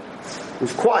anything. It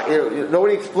was quiet.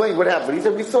 Nobody explained what happened. He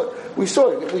said, we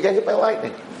saw it. We got hit by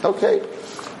lightning. Okay.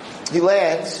 He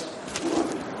lands,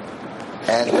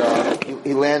 and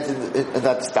he lands in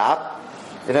that stop.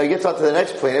 And now he gets onto the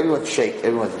next plane. Everyone's shaking.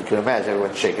 You can imagine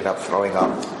everyone's shaking up, throwing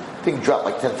up. The thing dropped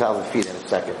like 10,000 feet in a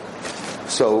second.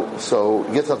 So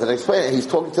he gets onto the next plane, and he's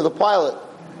talking to the pilot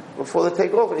before they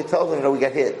take off, and he tells him, we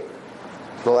got hit.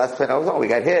 The last plane I was on, we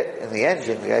got hit in the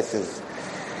engine. The guy says,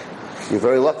 you're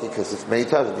very lucky, because many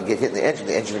times when you get hit in the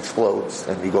engine explodes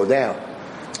and you go down.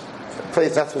 The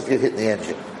plane's not supposed to get hit in the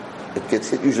engine. It gets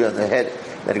hit usually on the head,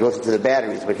 then it goes into the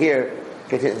batteries. But here, it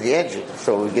gets hit in the engine.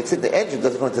 So when it gets hit in the engine, it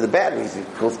doesn't go into the batteries,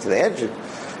 it goes to the engine.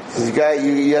 He says, guy,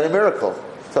 you had a miracle.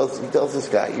 He tells this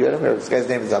guy, you had a miracle. This guy's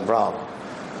name is Avram.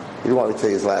 He didn't want me to tell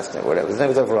you his last name, whatever. His name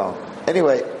is Avram.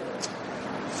 Anyway,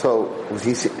 so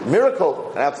he said,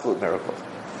 miracle, an absolute miracle.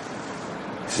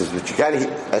 He says, but you got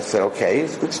to. I said, okay,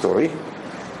 it's a good story. He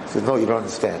said, no, you don't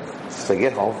understand. So I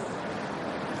get home,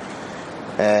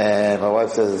 and my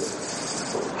wife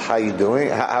says, how you doing?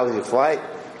 How was your flight?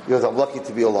 He goes, I'm lucky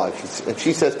to be alive. And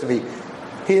she says to me,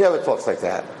 he never talks like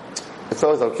that. It's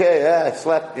always okay, I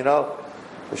slept,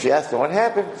 But she asked him, what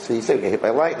happened? So he said, we got hit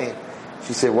by lightning.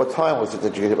 She said, what time was it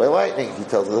that you got hit by lightning? He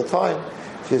tells her the time.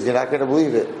 She says, you're not going to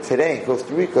believe it. Today in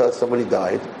Costa Rica, somebody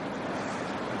died.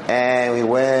 And we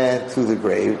went to the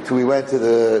graveyard,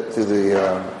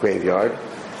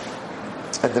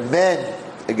 and the men,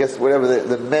 I guess whatever,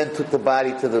 the men took the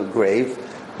body to the grave,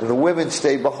 and the women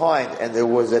stayed behind, and there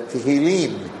was a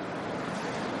Tehillim.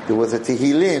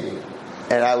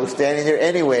 And I was standing there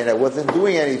anyway, and I wasn't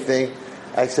doing anything.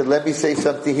 I said, let me say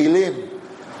some Tehillim.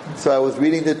 So I was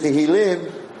reading the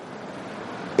Tehillim,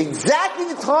 exactly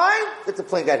the time that the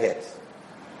plane got hit.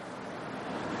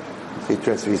 So he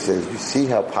turns to me and says, you see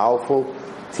how powerful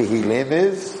Tehillim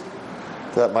is?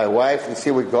 That my wife, you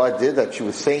see what God did, that she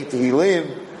was saying Tehillim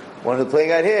when the plane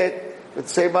got hit, it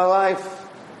saved my life.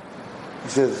 He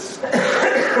says,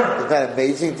 isn't that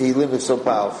amazing? Tehillim is so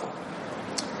powerful.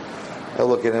 I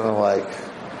look at him and I'm like,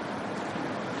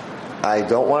 I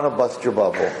don't want to bust your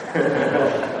bubble.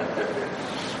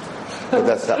 But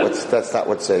that's not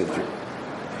what saved you.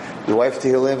 Your wife's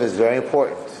Tehillim is very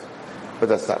important, but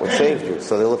that's not what saved you.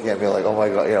 So they're looking at me like, oh my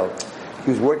God,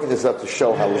 he was working this up to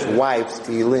show how his wife's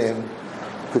Tehillim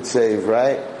could save,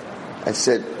 right? I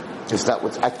said, it's not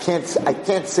what, I can't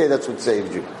say that's what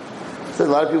saved you. I said, a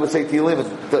lot of people say Tehillim,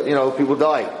 and, people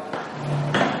die.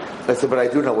 I said, but I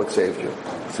do know what saved you.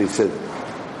 So he said,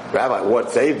 Rabbi,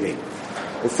 what saved me?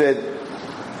 I said,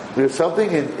 there's something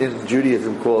in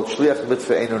Judaism called Shliach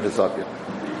Mitzvah Eino Nezaken.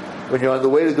 When you're on the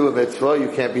way to do a mitzvah, you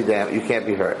can't be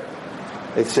hurt.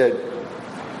 They said,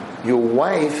 your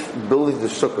wife building the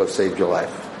sukkah saved your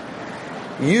life.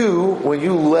 You, when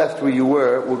you left where you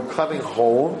were coming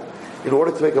home in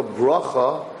order to make a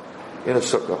bracha in a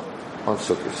sukkah, on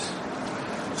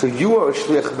sukkahs. So you are a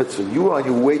Shliach Mitzvah. You are on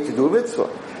your way to do a mitzvah.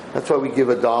 That's why we give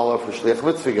 $1 for Shliach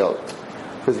Mitzvah geld.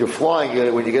 Because you're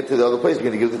flying, when you get to the other place,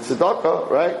 you're going to give the tzedakah,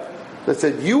 right? They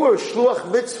said, you are a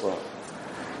Shluach Mitzvah.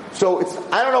 So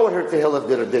I don't know what her Tehillim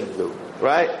did or didn't do,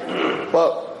 right?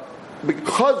 But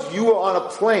because you were on a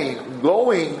plane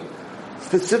going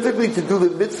specifically to do the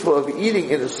mitzvah of eating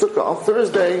in a sukkah on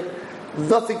Thursday,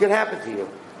 nothing could happen to you.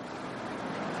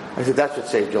 I said, that's what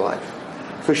saved your life.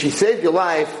 So she saved your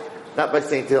life, not by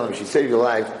saying Tehillim, she saved your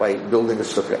life by building a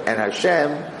sukkah. And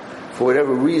Hashem, for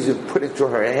whatever reason, put into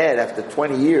her head after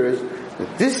 20 years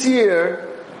that this year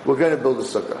we're going to build a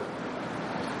sukkah.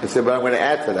 I said, but I'm going to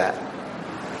add to that.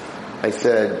 I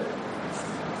said,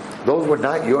 those were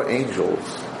not your angels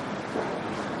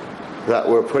that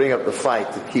were putting up the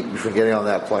fight to keep you from getting on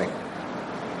that plane.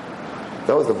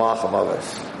 That was the Malcham of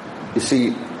us. You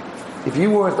see, if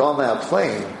you weren't on that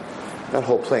plane, that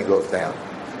whole plane goes down.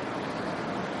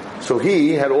 So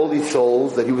he had all these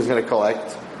souls that he was going to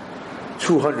collect,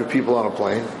 200 people on a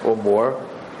plane or more,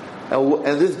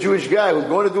 and this Jewish guy who's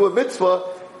going to do a mitzvah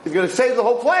is going to save the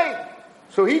whole plane.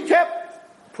 So he kept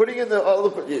putting in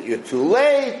you're too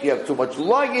late, you have too much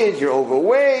luggage, you're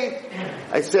overweight.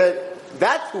 I said,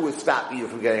 that's who was stopping you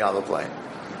from getting on the plane.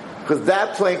 Because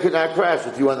that plane could not crash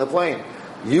with you on the plane.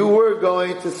 You were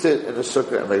going to sit in the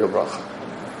sukkah and make a bracha.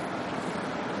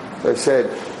 So I said,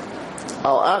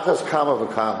 Al-Achas Kama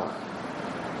V'Kama.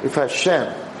 If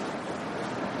Hashem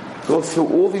goes through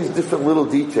all these different little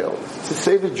details to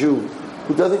save a Jew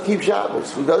who doesn't keep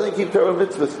Shabbos, who doesn't keep Torah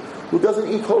mitzvahs, who doesn't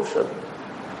eat kosher,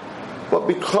 but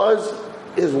because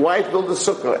his wife built a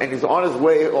sukkah and he's on his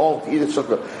way home to eat a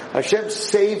sukkah, Hashem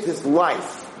saved his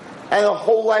life and the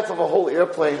whole life of a whole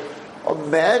airplane.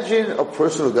 Imagine a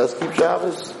person who does keep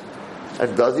Shabbos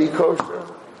and does eat kosher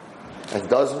and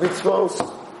does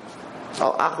mitzvahs.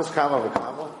 Al-Achas Kama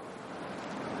V'Kama.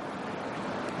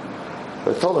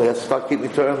 But I told him he has to start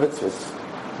keeping Torah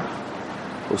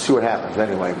mitzvahs. We'll see what happens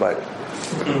anyway, but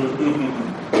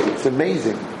it's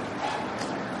amazing.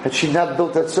 Had she not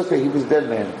built that sukkah, he was dead,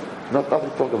 man. Nothing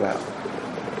to talk about.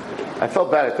 I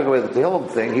felt bad I took away the Tehillim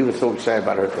thing. He was so excited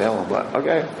about her Tehillim, but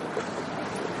okay.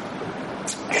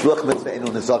 Shluach mitzvah inu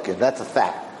nezaken. That's a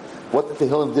fact. What the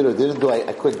Tehillim did or didn't do,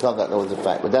 I couldn't tell that was a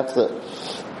fact. But that's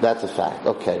a fact.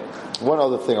 Okay. One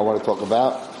other thing I want to talk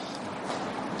about,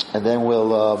 and then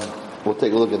we'll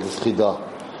take a look at the Schidah.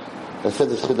 I said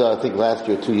the Schidah, I think last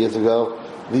year, 2 years ago.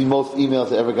 The most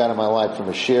emails I ever got in my life from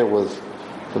a share was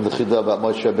from the Schidah about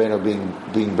Moshe Rabbeinu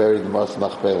being buried in Maras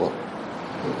Machpelah.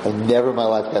 I never in my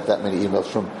life got that many emails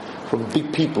from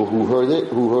big people who heard it,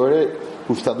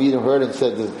 whose Talmidim heard it and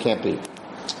said this can't be.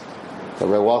 So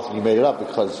Ray Walson, you made it up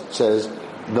because it says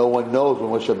no one knows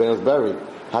when Moshe Rabbeinu was buried.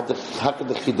 How could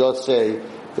the Chidah say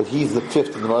that he's the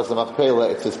fifth in the Maras Machpelah?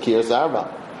 It says Kiras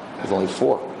Arba. There's only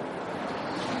 4.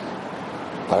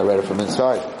 But I read it from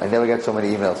inside. I never got so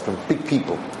many emails from big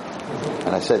people.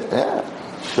 And I said, yeah.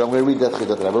 So I'm going to read that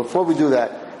Chidah tonight. But before we do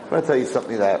that, I'm going to tell you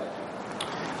something that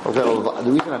the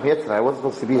reason I'm here tonight, I wasn't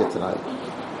supposed to be here tonight.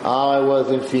 I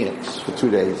was in Phoenix for 2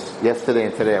 days. Yesterday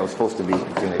and today I was supposed to be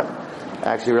in Phoenix.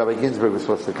 Actually, Rabbi Ginsburg was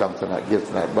supposed to come tonight,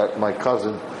 but my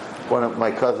cousin,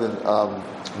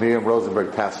 Miriam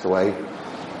Rosenberg passed away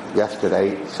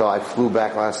yesterday, so I flew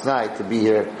back last night to be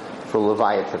here for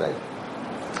Levaya today.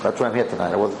 That's why I'm here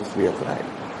tonight. I wasn't supposed to be here tonight.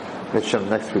 Mitchum,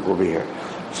 next week we'll be here.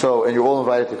 So, and you're all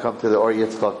invited to come to the Or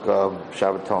Yitzchak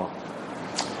Shabbaton.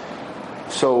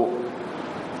 So,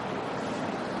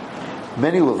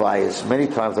 many Levias, many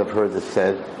times I've heard this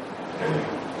said,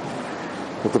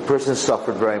 that the person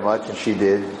suffered very much, and she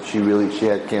did. She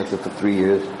had cancer for 3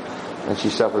 years, and she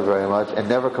suffered very much, and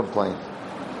never complained.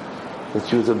 That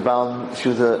she was a Baal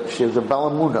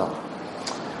Emunah.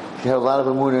 She had a lot of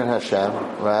Emunah in Hashem,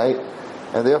 right?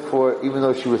 And therefore, even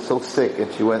though she was so sick,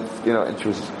 and she went, and she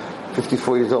was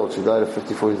 54 years old, she died at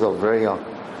 54 years old, very young.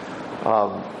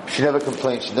 She never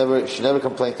complained. She never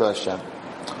complained to Hashem.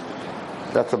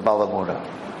 That's a Baal Emunah.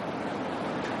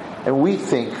 And we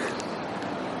think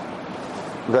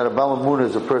that a Baal Emunah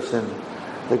is a person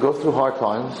that goes through hard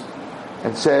times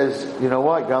and says, you know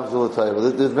what, Gamzul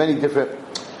Taiva. There's many different.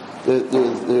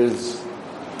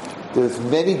 There's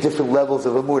many different levels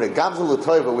of Emunah. Gamzul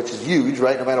Taiva, which is huge,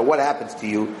 right? No matter what happens to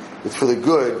you, it's for the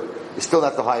good. It's still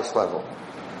not the highest level.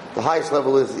 The highest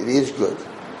level is it is good.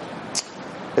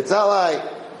 It's not like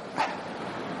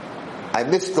I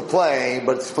missed the plane,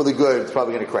 but it's for the good. It's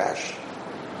probably going to crash.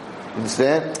 You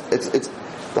understand? It's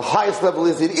the highest level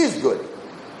is it is good.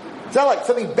 It's not like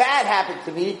something bad happened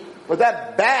to me, but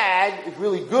that bad is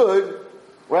really good,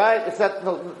 right? It's not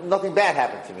nothing bad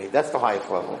happened to me. That's the highest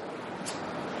level.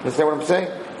 Understand what I'm saying?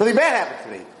 Nothing bad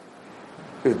happened to me.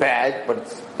 It was bad, but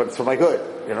it's for my good.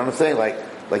 You know what I'm saying?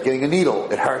 Like getting a needle,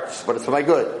 it hurts, but it's for my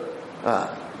good.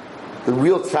 The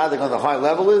real tzaddik on the high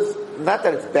level is not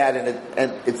that it's bad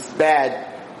and it's bad,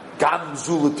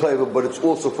 gamzul tova, but it's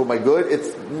also for my good.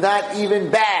 It's not even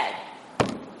bad.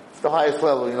 It's the highest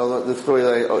level. The story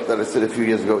that I said a few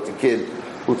years ago. It's a kid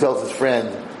who tells his friend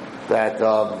that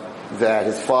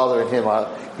his father and him,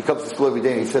 he comes to school every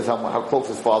day and he says how close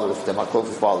his father is to him, how close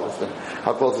his father is to him,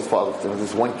 how close his father is to him. And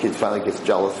this one kid finally gets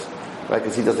jealous, right?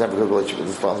 Because he doesn't have a good relationship with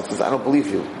his father. He says, I don't believe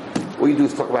you. All you do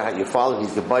is talk about how your father,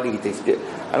 he's your buddy, he takes care.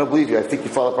 I don't believe you. I think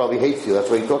your father probably hates you. That's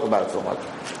why you talk about it so much.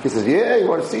 He says, yeah, you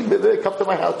want to see? Come to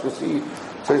my house, you'll see.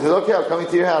 So he says, okay, I'm coming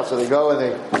to your house. So they go and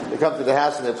they come to the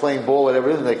house and they're playing ball, whatever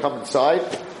it is, and they come inside.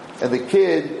 And the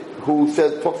kid who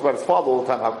talks about his father all the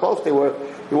time, how close they were,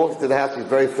 he walks into the house, he's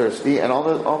very thirsty, and on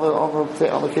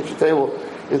the kitchen table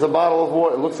is a bottle of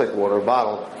water. It looks like water, a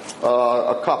bottle,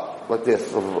 a cup like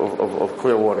this of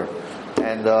clear water.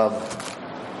 And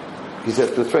he says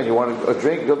to his friend, you want a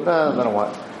drink? He goes, no, I don't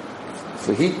want.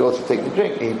 So he goes to take the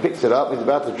drink, and he picks it up, he's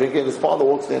about to drink it, and his father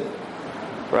walks in.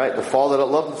 Right? The father that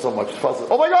loved him so much. His father says,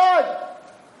 oh my God!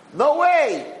 No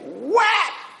way!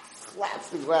 Whack! Slaps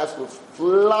the glass, goes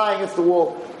flying against the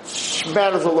wall,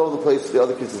 smatters all over the place. The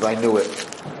other kid says, I knew it.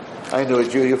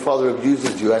 Your father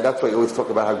abuses you, and that's why you always talk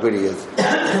about how good he is.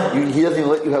 He doesn't even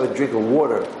let you have a drink of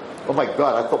water. Oh my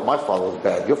God, I thought my father was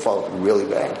bad. Your father was really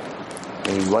bad.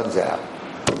 And he runs out.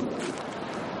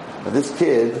 And this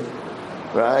kid,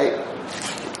 right,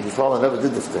 his father never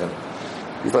did this to him.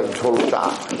 He's like in total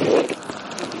shock.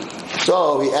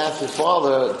 So he asked his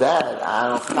father, Dad, I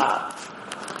don't stop.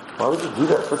 Why would you do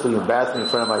that? First of all, you embarrassed me in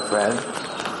front of my friend.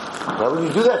 Why would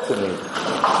you do that to me?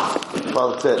 His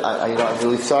father said, I'm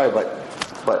really sorry, but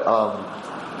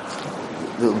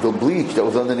the bleach that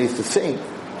was underneath the sink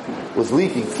was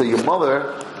leaking. So your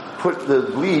mother put the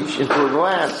bleach into a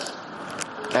glass,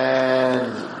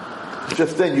 and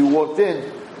just then you walked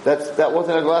in. That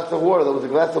wasn't a glass of water. That was a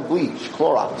glass of bleach,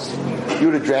 Clorox. You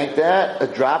would have drank that, a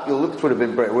drop, your lips would have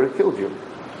been burnt. It would have killed you.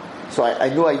 So I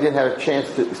knew I didn't have a chance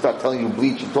to start telling you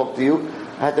bleach and talk to you.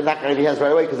 I had to knock it out of your hands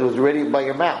right away because it was already by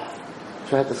your mouth.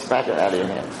 So I had to smack it out of your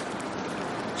hands.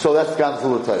 So that's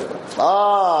Gamzul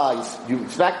Taiva. You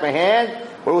smacked my hand,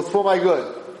 but it was for my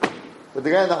good. But the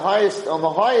guy on the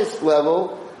highest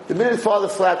level, the minute his father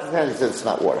slapped his hand, he said, it's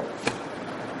not water.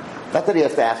 Not that he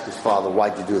has to ask his father,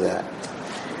 why'd you do that?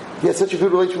 He had such a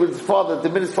good relationship with his father, the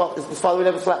minute his father would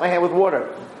never slap my hand with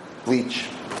water. Bleach,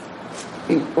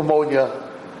 ammonia,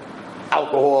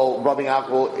 alcohol, rubbing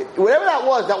alcohol, whatever that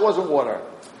wasn't water.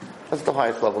 That's the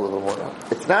highest level of water.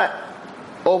 It's not,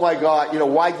 oh my God,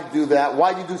 why'd you do that?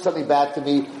 Why'd you do something bad to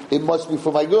me? It must be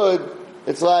for my good.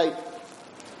 It's not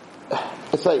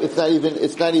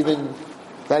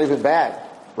even bad,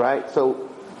 right? So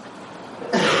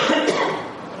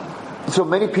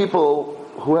many people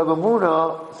who have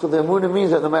emunah, so the emunah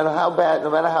means that no matter how bad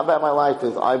my life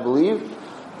is, I believe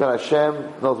that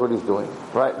Hashem knows what He's doing,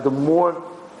 right? The more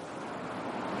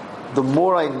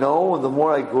I know, and the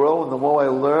more I grow, and the more I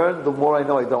learn, the more I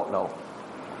know I don't know.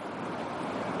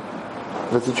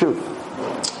 That's the truth.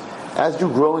 As you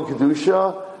grow in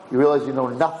Kedusha, you realize you know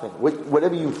nothing.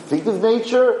 Whatever you think is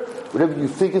nature, whatever you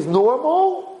think is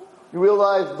normal, you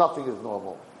realize nothing is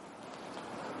normal.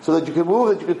 so that you can move,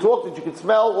 that you can talk, that you can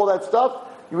smell, all that stuff,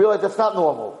 you realize that's not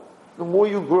normal. The more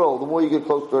you grow, the more you get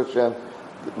close to Hashem,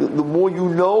 the more you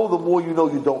know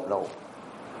you don't know.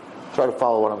 Try to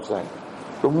follow what I'm saying.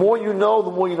 The more you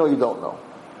know you don't know.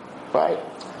 Right?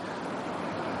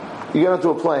 You get onto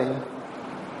a plane,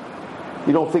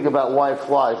 you don't think about why it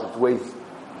flies. It weighs,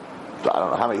 I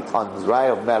don't know how many tons, right,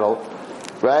 of metal,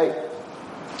 right?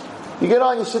 You get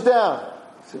on, you sit down.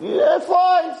 You say, yeah, it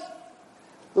flies.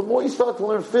 The more you start to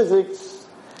learn physics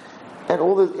and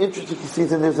all the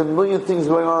intricacies, and there's a million things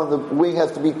going on, the wing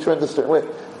has to be turned a certain way.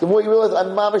 The more you realize, I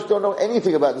mamish don't know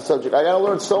anything about the subject. I got to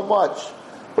learn so much.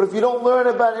 But if you don't learn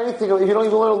about anything, if you don't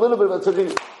even learn a little bit about the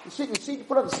subject, you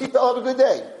put on the seatbelt, have a good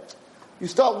day. You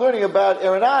start learning about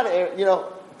aeronautics,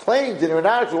 planes and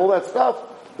aeronautics and all that stuff.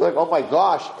 You're like, oh my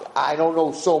gosh, I don't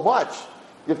know so much.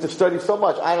 You have to study so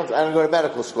much. I don't go to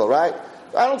medical school, right?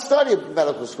 I don't study at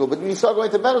medical school, but when you start going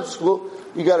to medical school,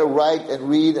 you got to write and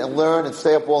read and learn and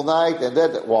stay up all night. And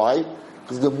then why?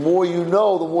 Because the more you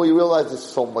know, the more you realize there's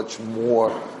so much more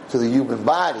to the human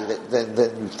body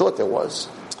than you thought there was.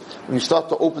 When you start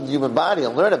to open the human body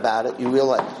and learn about it, you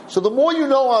realize. So the more you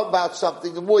know about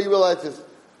something, the more you realize there's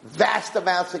vast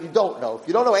amounts that you don't know. If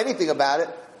you don't know anything about it,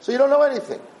 so you don't know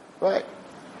anything, right?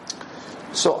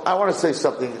 So I want to say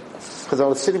something, because I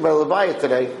was sitting by Levaya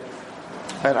today,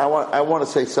 and I want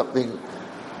to say something.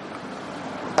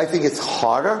 I think it's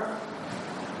harder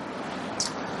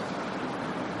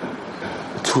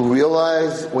to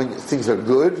realize when things are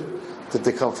good that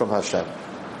they come from Hashem.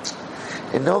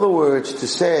 In other words, to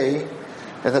say,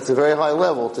 and that's a very high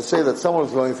level, to say that someone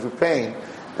who's going through pain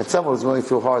and someone who's going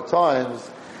through hard times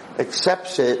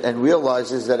accepts it and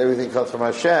realizes that everything comes from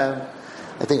Hashem.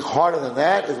 I think harder than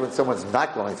that is when someone's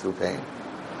not going through pain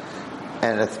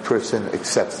and that person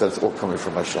accepts that it's all coming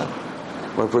from Hashem.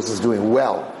 When a person's doing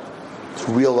well,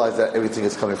 to realize that everything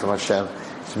is coming from Hashem,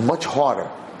 it's much harder.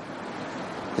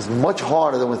 It's much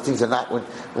harder than when things are not, when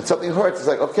something hurts, it's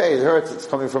like, okay, it hurts, it's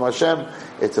coming from Hashem,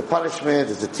 it's a punishment,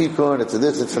 it's a tikkun, it's a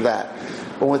this, it's a that.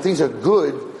 But when things are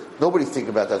good, nobody think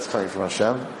about that's coming from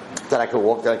Hashem. That I could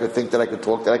walk, that I could think, that I could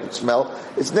talk, that I could smell.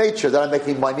 It's nature, that I'm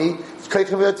making money. It's coming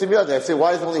from the other. I say,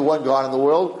 why is there only one God in the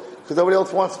world? Because nobody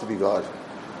else wants to be God.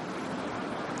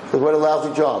 Because what a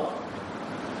lousy job.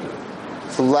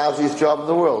 It's the lousiest job in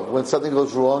the world. When something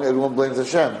goes wrong, everyone blames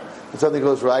Hashem. When something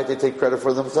goes right, they take credit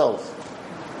for themselves.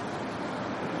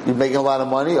 You're making a lot of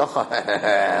money? Oh,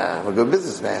 I'm a good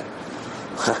businessman.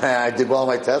 I did well on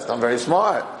my test, I'm very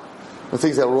smart. When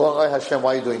things are wrong, oh Hashem,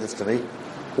 why are you doing this to me?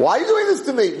 Why are you doing this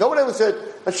to me? No one ever said,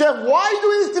 Hashem, why are you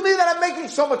doing this to me that I'm making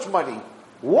so much money?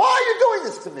 Why are you doing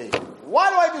this to me? Why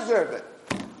do I deserve it?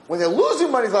 When they're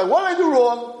losing money, it's like, what did I do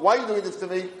wrong? Why are you doing this to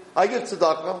me? I give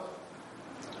tzedakah.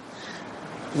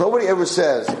 Nobody ever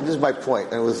says, and this is my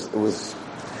point, and this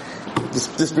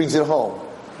brings it home.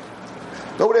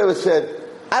 Nobody ever said,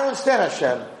 I don't understand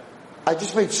Hashem. I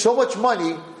just made so much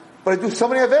money, but I do so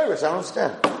many averos. I don't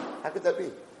understand. How could that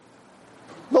be?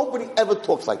 Nobody ever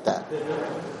talks like that.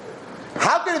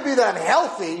 How can it be that I'm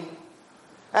healthy,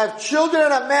 I have children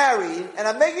and I'm married, and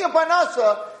I'm making a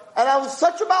parnasa, and I was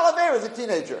such a malaver as a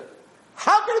teenager?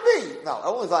 How can it be? No,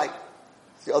 I was like,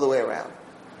 it's the other way around.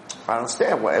 I don't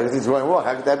understand why everything's going wrong.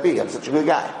 How could that be? I'm such a good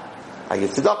guy. I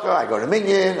give tzedakah, I go to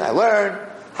minyan, I learn.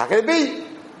 How can it be?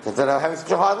 Because I'm having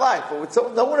such a hard life. But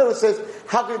no one ever says,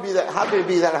 how can it be that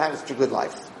I'm having such a good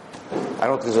life? I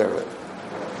don't deserve it.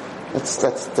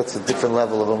 That's a different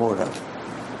level of emunah.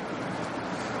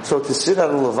 So to sit at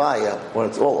a levaya when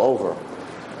it's all over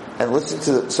and listen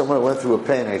to someone who went through a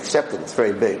pain and accept it, it's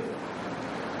very big.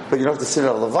 But you don't have to sit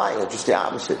at a levaya, just the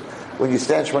opposite. When you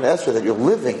stand Shemona Esrei that you're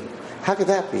living, how could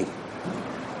that be?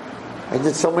 I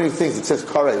did so many things. It says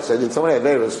kares. I did so many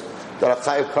averos that are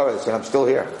chayav kares, and I'm still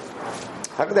here.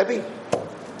 How could that be?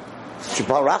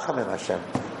 Shibal rachamim Hashem.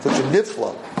 Such a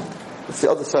nifla. It's the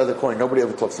other side of the coin. Nobody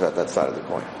ever talks about that side of the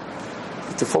coin.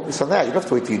 To focus on that. You don't have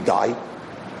to wait till you die.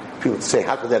 People say,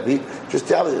 how could that be? Just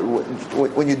tell me,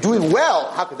 when you're doing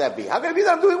well, how could that be? How could it be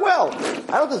that I'm doing well?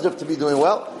 I don't deserve to be doing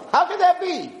well. How could that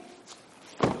be?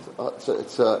 So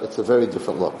it's a very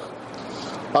different look.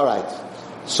 All right.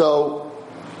 So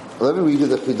let me read you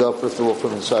the Chidah first of all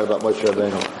from inside about Moshe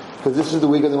Rabbeinu, because this is the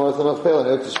week of the Martha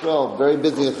Machpelah in Eretz Yisrael. Very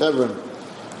busy in Hebron.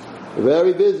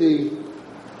 Very busy.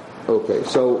 Okay,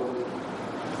 so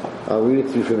I'll read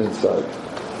it to you from inside.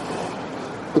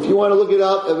 If you want to look it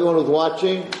up, everyone who's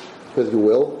watching, because you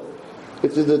will,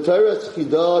 it's in the Torah's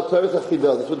Chidah,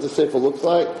 That's what the Sefer looks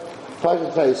like.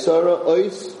 Parashat Chayei,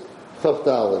 Ois, Chaf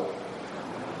Daled.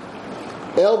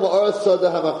 El Ma'aras Sada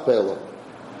HaMachpelah.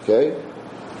 Okay?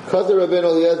 Chazer Rabbeinu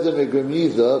Eliezer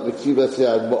Megremiza, V'ksiv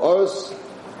Asiyad. Ma'aras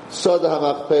Sada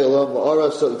HaMachpelah,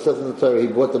 Ma'aras, it says in the Torah, he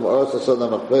bought the Ma'aras of Sada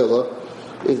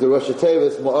HaMachpelah, is the Rosh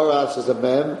Tevis. Ma'aras is a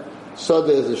mem,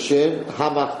 Sada is a shin,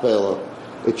 HaMachpelah.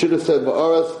 It should have said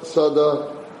Ma'aras,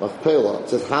 Sada, Machpelah. It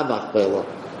says HaMachpelah.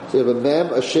 So you have a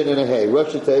mem, a shin, and a hey.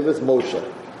 Rosh Tevis, Moshe.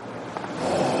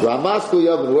 Ramasku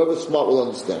Yavin, whoever smart will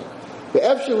understand. Okay,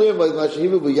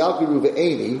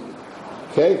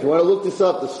 if you want to look this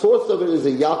up, the source of it is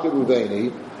a Yaakov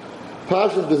Ruvaini.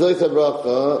 Parashat B'Zayis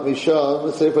HaBracha,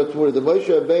 Misham, Sefer Tmuri, the Moshe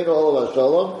Rabbeinu Olav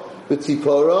HaShalom, the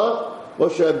Tzipora,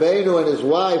 Moshe Rabbeinu and his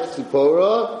wife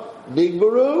Tzipora,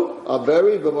 Nigbaru, are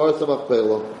buried b'Ma'aras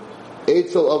HaMachpelah.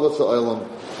 Eitzel Avos HaOlam.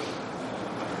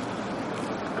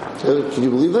 Can you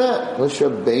believe that? Moshe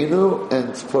Rabbeinu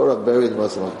and Tzipora are buried in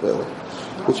Ma'aras HaMachpelah.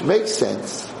 Which makes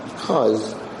sense,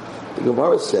 because the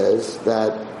Gemara says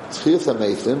that Tchias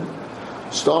HaMesim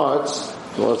starts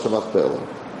Ma'aras HaMachpelah.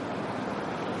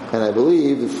 And I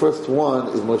believe the first one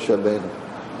is Moshe Rabbeinu.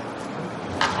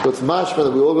 So it's mashma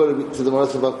that we all go to the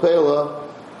Ma'aras HaMachpelah,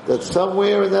 that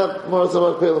somewhere in that Ma'aras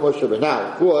HaMachpelah, Moshe Rabbeinu. Now,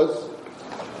 of course,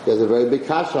 there's a very big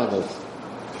kasha on this.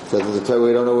 It says in the Torah,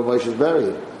 we don't know where Moshe is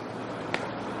buried.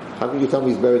 How can you tell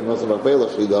me he's buried in Ma'aras HaMachpelah,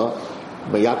 Shida?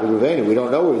 Yaakov Ruvaini, we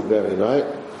don't know where he's buried, right?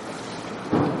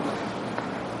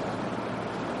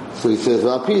 So he says,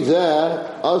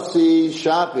 V'apizeh, Osi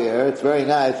Shapir, it's very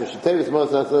nice, Reshetevis Moshe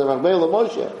HaMachpelah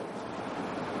Moshe.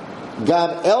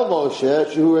 Gam El Moshe,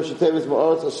 Shehu Reshetevis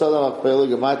Ma'aras HaMachpelah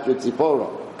Gematria Tzipora.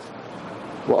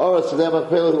 Ma'aras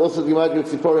HaMachpelah also Gematria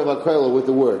Tzipora Machpelah with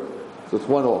the word. So it's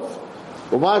one off.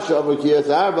 Umasha Amar Kiyas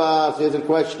Arba, so here's a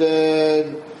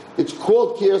question. It's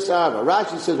called Kiyas Arba.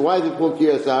 Rashi says, why is it called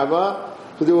Kiyas Arba?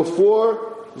 So there were 4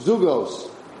 zugos,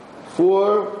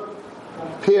 4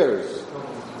 pairs.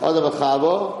 Adam and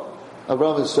Chava,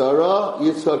 Abraham and Sarah,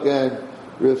 Yitzchak and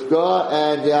Rivka,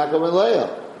 and Yaakov and Leah.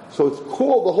 So it's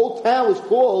called, the whole town is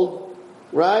called,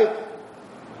 right?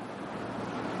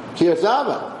 Kiryas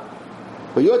Arba.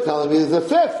 But you're telling me there's a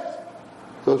 5th.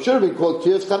 So it should have been called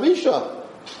Kiryas Chamisha.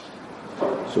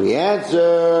 So the answer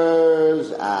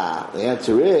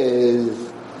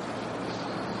is,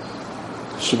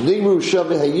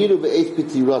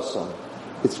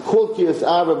 it's called Kiryas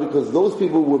Arba because those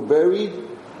people were buried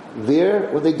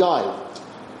there when they died.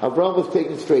 Abraham was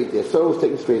taken straight there, Sarah was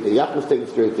taken straight there, Yaakov was taken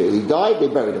straight there. He died, they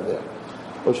buried him there.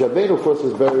 Moshe Rabbeinu, of course,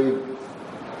 was buried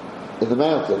in the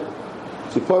mountain.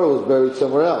 Tzipora was buried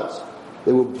somewhere else.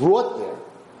 They were brought there.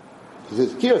 He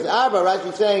says, Kiryas Arba, right?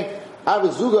 He's saying, Arba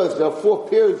Zugos, there are 4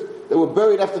 pairs that were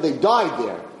buried after they died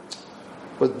there.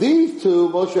 But these 2,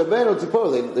 Moshe Rabbeinu and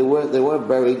Tzipora, they weren't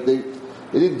buried, they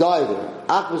didn't die there.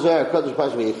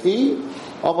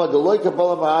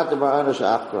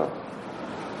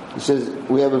 He says,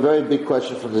 we have a very big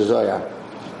question from the Zohar.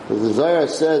 The Zohar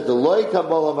says, the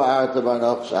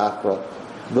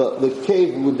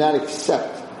cave would not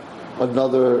accept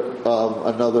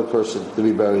another person to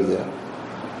be buried there.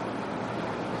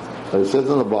 So it says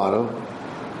on the bottom,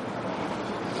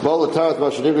 there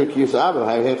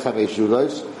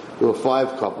were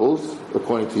 5 couples,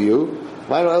 according to you.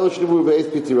 Moshe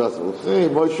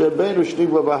Rabbeinu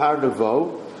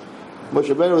was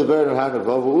buried in Har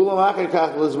Nevo.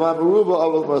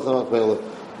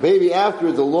 Maybe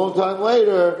afterwards, a long time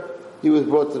later, he was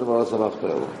brought to the Ma'aras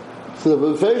HaMachpelah. So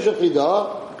the Mefesh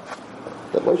Achidah,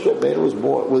 that Moshe Rabbeinu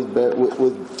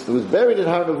was buried in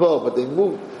Har Nevo, but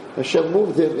Hashem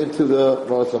moved him into the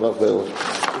Ma'aras HaMachpelah.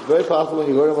 It's very possible when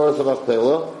you go to Ma'aras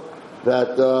HaMachpelah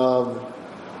that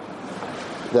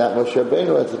Moshe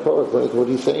Rabbeinu and Tzipora, according to what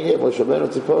he's saying here, Moshe Rabbeinu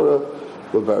and Tzipora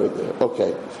were buried there.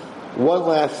 Okay. One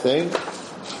last thing,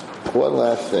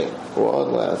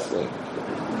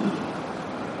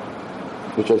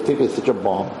 which I think is such a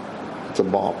bomb. It's a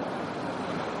bomb.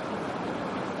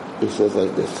 He says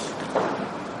like this.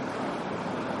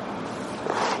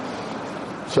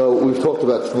 So we've talked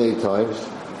about this many times,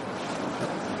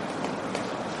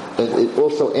 and it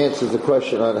also answers the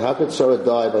question on how could Sarah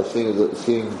die by seeing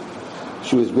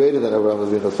she was greater than Avraham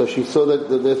Avinu. So she saw that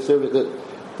the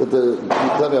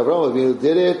Avraham Avinu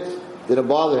did it. Didn't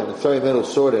bother him. And Sarah made a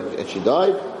sword and she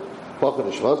died.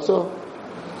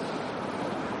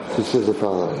 He says the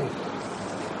following.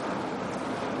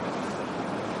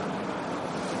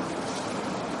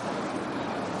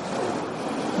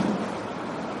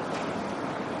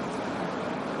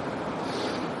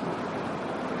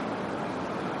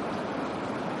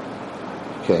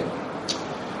 Okay.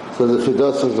 So the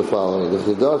Chiddush says the following. The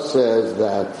Chiddush says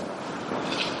that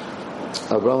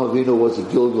Avraham Avinu was a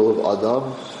Gilgal of Adam,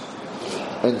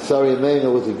 and Sarah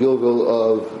Yemena was a Gilgal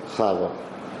of Chava.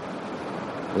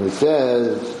 And it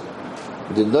says,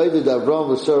 the night that Avraham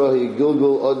and Sarah, he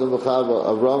Gilgal Adam and Chava,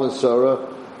 Avraham and Sarah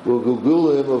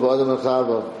Gugulim of Adam and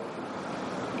Chava.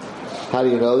 How do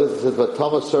you know this? It says,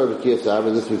 "Vatama served Yisar."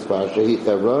 In this week's parasha, he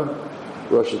Hebron,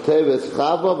 Rosh Tevis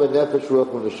Chava b'nefesh ruach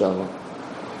v'neshama.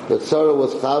 That Sarah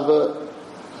was Chava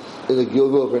in the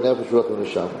Gilgul of her nefesh ruach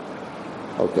v'neshama.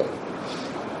 Okay.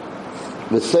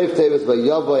 The safe Tevis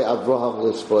Vayavai Avraham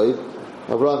Lispoid.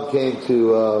 Avraham came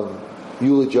to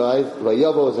eulogize.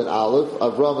 Vayavo is an aleph.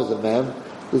 Avraham is a mem.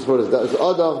 This word is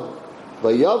Adam.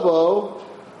 Vayavo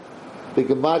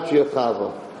b'gematria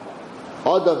Chava.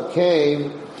 Adam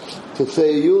came to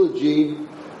say a eulogy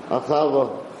on Chava.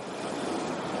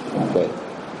 Okay.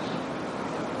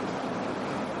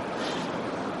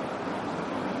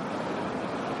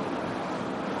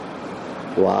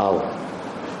 Wow.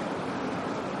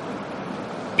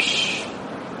 Psh.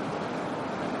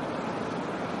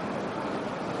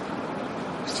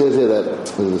 It says here that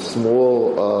there's a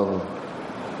small,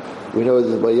 we know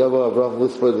this is by Yava Avraham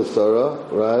Lispa the Sarah,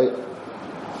 right?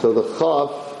 So the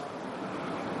Chaf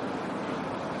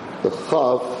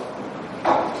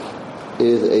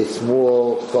is a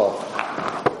small Chaf.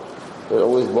 It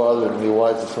always bothered me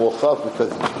why it's a small Chaf,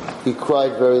 because he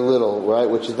cried very little, right?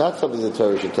 Which is not something the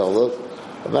Torah should tell us.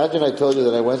 Imagine I told you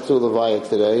that I went to a Levaya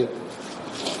today,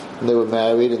 and they were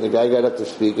married, and the guy got up to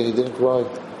speak, and he didn't cry.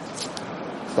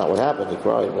 It's not what happened, he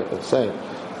cried, like I'm saying.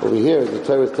 Over here, the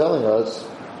Torah is telling us,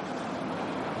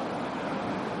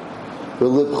 the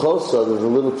lib chosa, there's a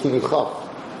little teeny chaf,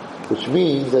 which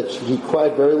means that he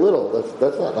cried very little.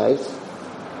 That's not nice,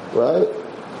 right?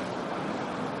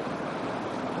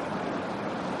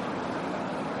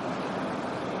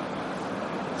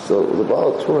 So the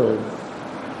Baal Turim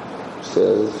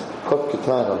says, Kaf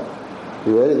Kitana.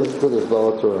 You ready? Listen to this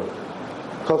Baal Turim.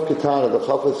 Kaf Kitana, the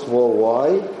Chaf is small.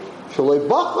 Why? Shalei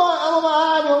Bacha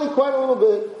Elamahad, he only cried a little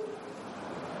bit.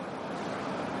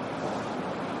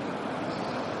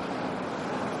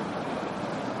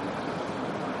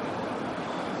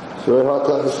 It's very hard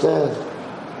to understand.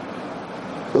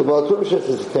 So the Baal Turim says,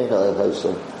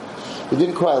 he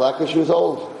didn't cry like her, she was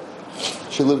old.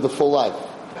 She lived a full life.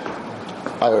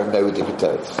 I heard no different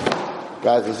teretz.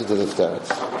 Guys, listen to this teretz.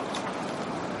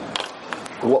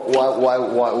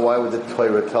 Why would the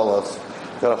Torah tell us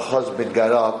that a husband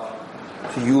got up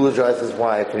to eulogize his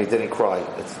wife and he didn't cry?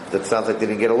 That sounds like they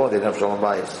didn't get along. They didn't have shalom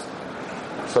bayis.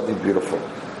 Something beautiful.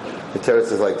 The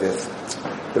teretz is like this.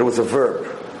 But it was a verb.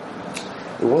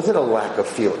 It wasn't a lack of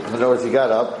feeling. In other words, he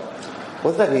got up. It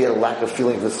wasn't that he had a lack of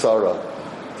feeling for Sarah,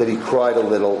 that he cried a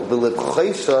little. The lib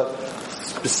chaysa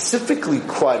specifically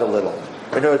cried a little.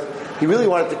 In other words, he really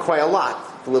wanted to cry a lot.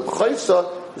 The lib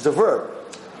chaysa is a verb.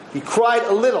 He cried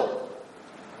a little.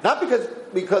 Not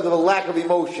because of a lack of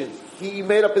emotions. He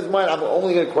made up his mind, I'm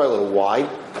only going to cry a little. Why?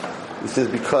 He says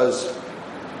because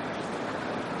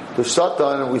the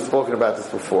Satan, and we've spoken about this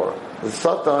before, the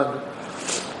Satan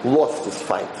lost his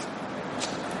fight.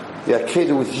 The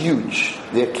Akedah was huge.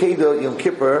 The Akedah Yom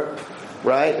Kippur,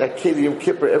 right? Akedah Yom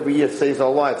Kippur every year saves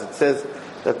our lives. It says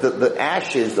that the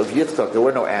ashes of Yitzchak, there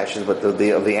were no ashes, but of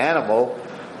the animal,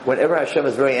 whenever Hashem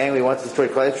is very angry, wants to destroy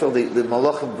Klal Yisrael, the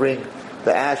Malachim bring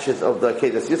the ashes of the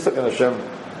Akedah. Yitzchak and Hashem,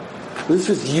 this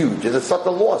was huge, and the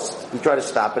Satan lost. He tried to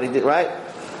stop it, he did, right?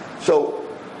 So,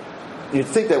 you'd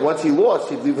think that once he lost,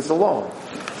 he'd leave us alone.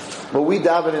 But we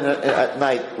daven at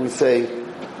night, we say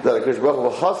that HaKadosh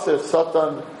Baruch Hu, V'haser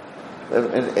Satan,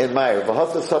 in Meir,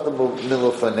 V'haser Satan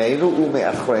milofaneinu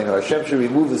u'me'achreinu. Hashem should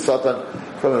remove the Satan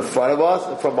from in front of us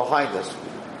and from behind us.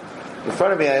 In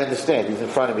front of me, I understand. He's in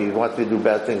front of me. He wants me to do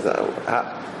bad things.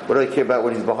 What do I care about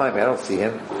when he's behind me? I don't see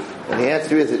him. And the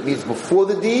answer is, it means before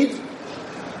the deed,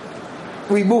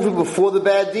 remove him before the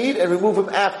bad deed, and remove him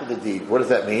after the deed. What does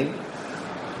that mean?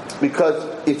 Because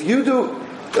if you do,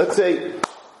 let's say,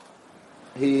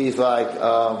 he's like,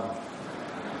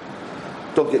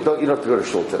 you don't have to go to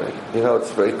shul today. You know,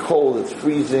 it's very cold, it's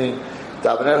freezing,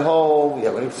 daven at home, you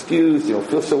have an excuse, you don't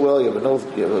feel so well, you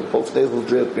have a post-nasal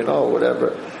drip,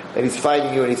 whatever. And he's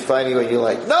fighting you, and you're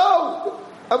like, no!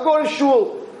 I'm going to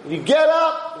shul. And you get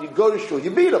up, and you go to shul.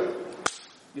 You beat him.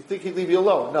 You think he'd leave you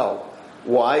alone. No.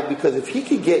 Why? Because if he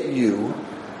could get you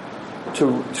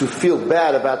to feel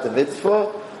bad about the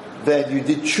mitzvah, then you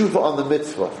did tshuva on the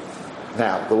mitzvah.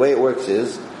 Now, the way it works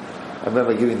is, I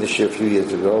remember giving this shir a few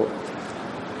years ago,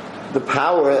 the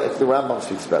power, if the Rambam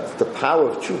speaks about it, the power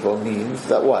of tshuva means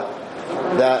that what?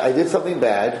 That I did something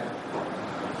bad,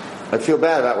 I feel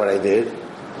bad about what I did,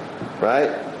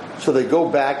 right? So they go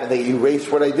back and they erase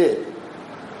what I did.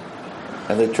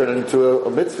 And they turn it into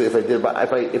a mitzvah if I did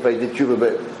tshuva.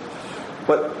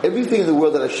 But everything in the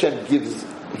world that Hashem gives,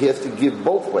 He has to give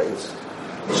both ways.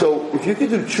 So if you can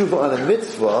do tshuva on a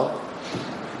mitzvah,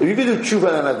 if you can do tshuva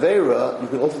on an aveira, you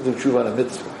can also do tshuva on a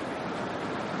mitzvah.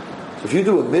 So if you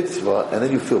do a mitzvah and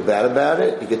then you feel bad about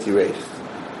it, it gets erased.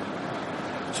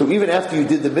 So even after you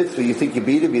did the mitzvah, you think you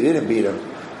beat him, you didn't beat him.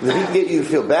 Because if he can get you to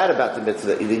feel bad about the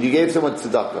mitzvah, you gave someone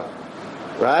tzedakah,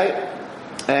 right?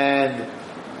 And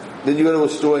then you go to a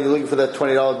store and you're looking for that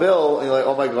 $20 bill, and you're like,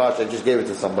 oh my gosh, I just gave it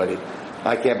to somebody.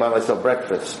 I can't buy myself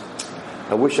breakfast.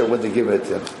 I wish I wouldn't have given it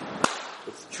to him.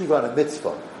 It's true on a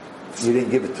mitzvah. You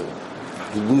didn't give it to him.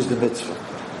 You lose the mitzvah.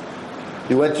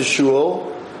 You went to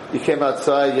shul, you came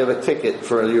outside, you have a ticket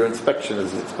for your inspection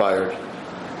is expired.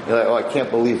 You're like, oh, I can't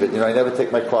believe it. I never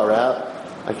take my car out.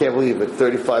 I can't believe it.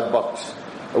 $35.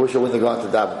 I wish I wouldn't have gone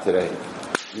to daven today.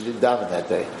 You didn't daven that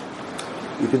day.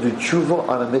 You can do tshuva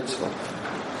on a mitzvah.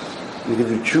 You can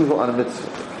do tshuva on a mitzvah.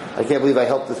 I can't believe I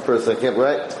helped this person. I can't,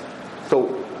 right? So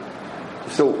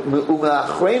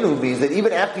u'me'achrenu means that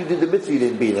even after you did the mitzvah, you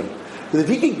didn't beat him. Because if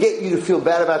he can get you to feel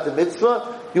bad about the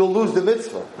mitzvah, you'll lose the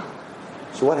mitzvah.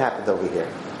 So what happened over here?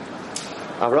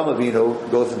 Avraham Avinu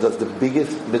goes and does the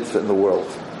biggest mitzvah in the world.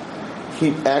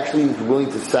 He actually is willing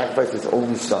to sacrifice his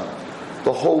only son.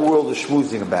 The whole world is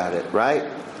schmoozing about it, right?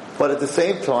 But at the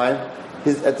same time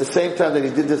that he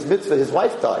did this mitzvah, his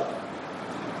wife died.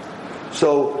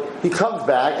 So he comes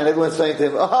back and everyone's saying to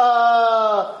him,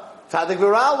 Tzadik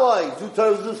v'Raloi,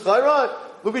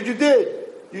 look what you did.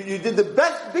 You did the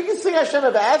biggest thing Hashem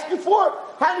ever asked you for.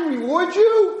 How do he reward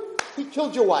you? He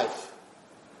killed your wife.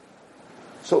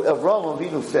 So Avraham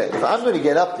Avinu said, if I'm going to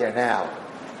get up there now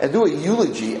and do a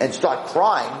eulogy and start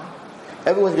crying,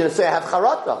 everyone's going to say, I have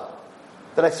charata.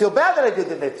 That I feel bad that I did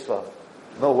the mitzvah.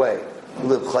 No way.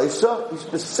 He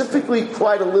specifically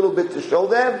cried a little bit to show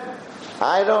them,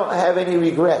 I don't have any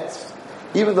regrets.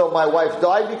 Even though my wife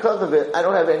died because of it, I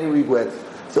don't have any regrets.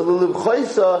 So the Liv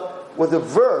Chaysa was a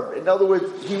verb. In other words,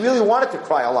 he really wanted to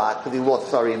cry a lot because he lost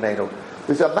Sari Imenu.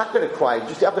 He said, I'm not going to cry.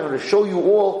 Just after I'm going to show you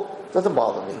all, it doesn't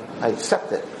bother me. I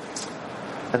accept it.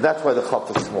 And that's why the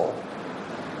chaf is small.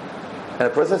 And a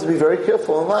person has to be very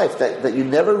careful in life that you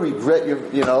never regret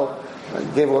I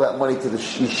gave all that money to the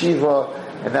yeshiva,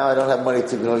 and now I don't have money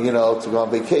to go, to go on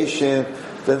vacation.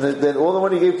 Then all the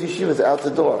money you gave to yeshiva is out the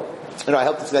door. I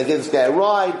helped this guy, I gave this guy a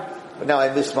ride, but now I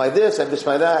missed my this, I missed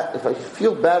my that. If I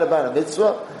feel bad about a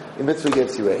mitzvah, the mitzvah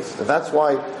gets erased. And that's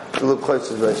why the little place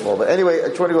is very small. But anyway, I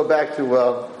try to go back to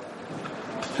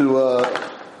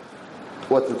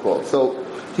what's it called? So,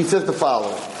 he says the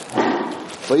following.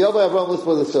 Sorry,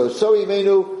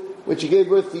 Imenu, when she gave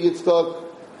birth to Yitzchak,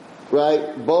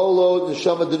 right? Bolo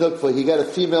neshama denukva. He got a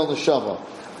female neshama.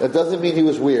 That doesn't mean he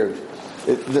was weird.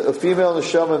 A female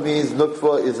neshama means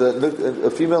nukva is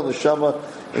a female neshama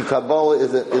in Kabbalah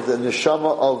is a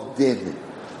neshama of din.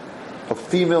 A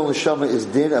female neshama is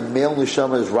din. A male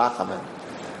neshama is rachaman.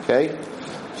 Okay.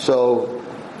 So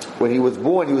when he was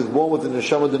born with the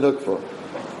neshama denukva.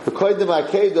 Before the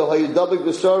Akedah,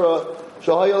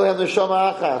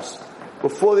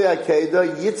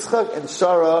 Yitzchak and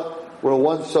Sarah were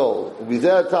one soul. When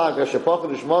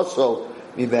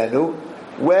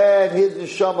his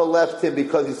neshama left him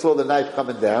because he saw the knife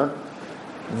coming down,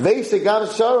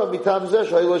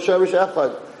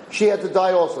 she had to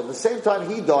die also. At the same time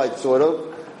he died, sort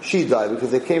of, she died because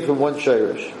they came from one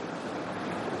shirish.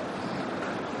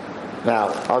 Now,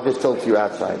 I'll just tell it to you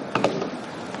outside.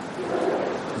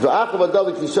 Sarah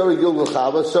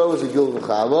was a Gil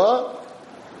V'chava.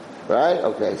 Right?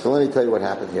 Okay, so let me tell you what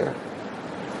happened here.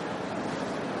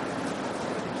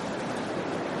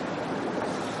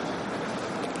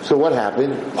 So what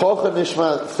happened? So the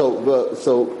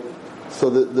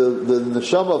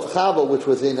neshama of Chava, which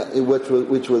was the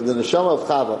neshama of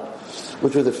Chava,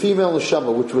 which was the female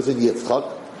neshama, which was in Yitzchak,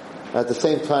 at the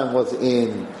same time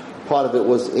part of it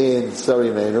was in Sari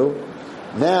Imenu.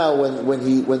 Now, when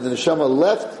the neshama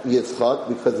left Yitzchak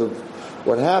because of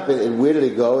what happened, and where did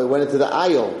it go? It went into the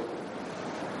Ayil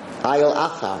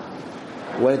Acha.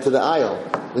 Went into the Ayil,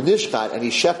 the Nishkat, and he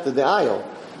shefted the Ayil.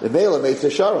 The Mela made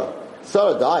Sarah.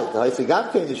 Sarah died. The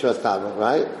Haifigam came to Shvat Chava,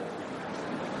 right?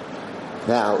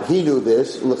 Now, he knew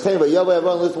this. He knew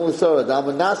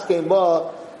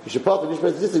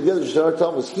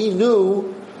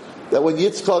that when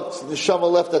Yitzchak's neshama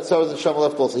left, that Sarah's neshama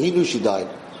left also. He knew she died.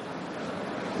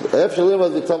 The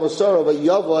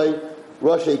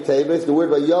word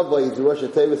by Yavai is the Rosh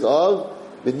Tevis of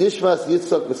the Nishmas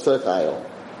Yitzchak V'Soich Ayil.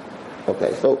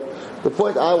 Okay, so the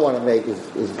point I want to make is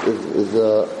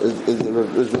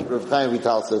Rav Chaim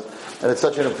Vital says, and it's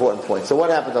such an important point. So what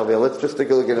happened over here? Let's just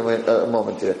take a look at a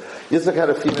moment here. Yitzchak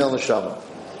had a female neshama.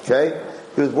 Okay,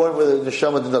 he was born with a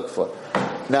neshama denukva.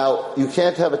 Now you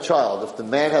can't have a child if the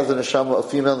man has a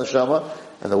female neshama,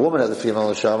 and the woman has a female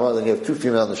neshama. Then you have two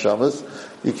female neshamas.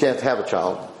 You can't have a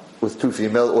child. with two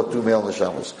female or two male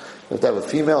neshamas. You have to have a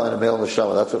female and a male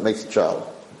neshama. That's what makes a child.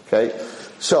 Okay?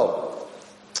 So,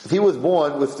 he was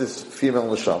born with this female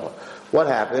neshama. What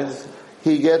happens?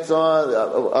 He gets on,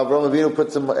 Avraham Avinu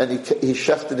puts him, and he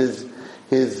shefted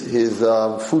his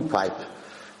food pipe.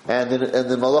 And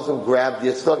the Malachim grabbed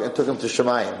Yitzchak and took him to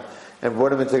Shemayim and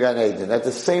brought him into Gan Eden. At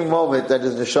the same moment that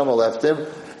his neshama left him,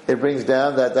 it brings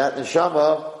down that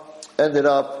neshama ended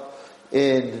up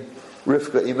in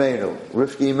Rivka Imenu.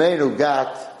 Rivka Imenu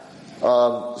got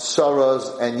Sarah's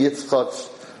and Yitzchak's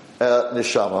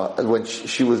neshama when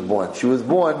she was born. She was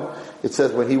born, it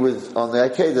says, when he was on the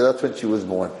Akedah, that's when she was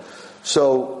born.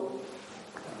 So,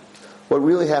 what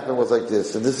really happened was like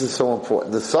this, and this is so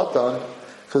important. The Satan,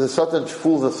 because the Satan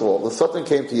fools us all. The Satan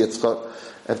came to Yitzchak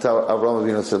and to Avraham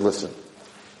Avinu and said, listen,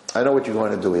 I know what you're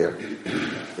going to do here.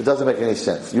 It doesn't make any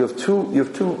sense. You have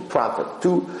two prophets,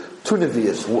 two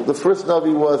Nevi'as. The first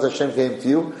Navi was Hashem came to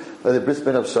you by the Bris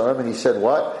Ben Absarim, and he said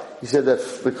what? He said that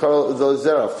the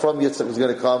Zerah from Yitzchak is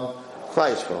going to come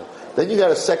Yisrael. Then you got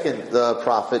a second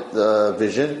prophet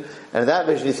vision, and in that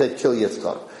vision he said, kill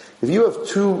Yitzchak. If you have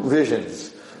two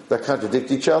visions that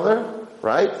contradict each other,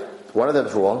 right? One of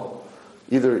them's wrong.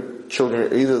 Either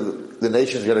the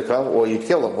nation's going to come, or you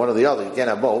kill them, one or the other. You can't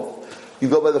have both. You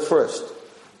go by the first.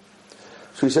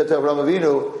 So he said to Avraham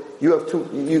Avinu, you have two,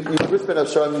 you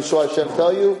saw Hashem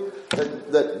tell you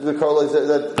that the Karla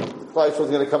that Christ was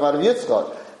going to come out of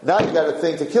Yitzchak. Now you got a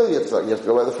thing to kill Yitzchak. You have to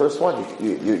go by the first one.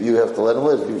 You have to let him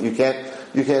live. You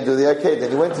can't do the arcade. Then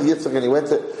he went to Yitzchak and he went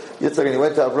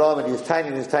to Avraham and he's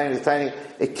tiny.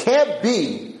 It can't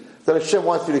be that Hashem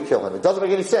wants you to kill him. It doesn't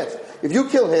make any sense. If you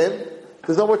kill him,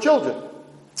 there's no more children.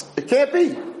 It can't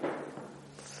be.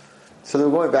 So they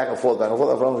were going back and forth.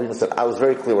 Avraham Avinu said, I was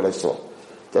very clear what I saw.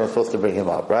 That I'm supposed to bring him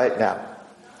up, right? Now,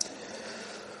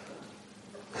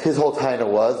 his whole taina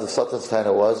was, the Satan's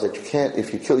taina was, that you can't,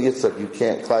 if you kill Yitzchak, you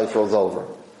can't, Klal Yisrael's over.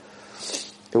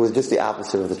 It was just the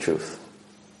opposite of the truth.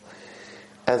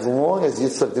 As long as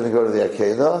Yitzchak didn't go to the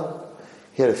Akedah,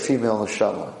 he had a female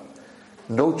neshama.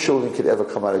 No children could ever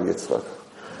come out of Yitzchak.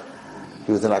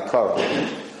 He was an Akara.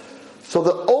 So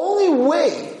the only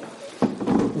way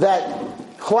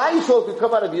that Klal Yisrael could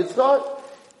come out of Yitzchak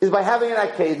is by having an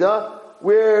Akedah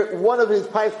where one of his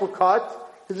pipes were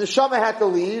cut, his neshama had to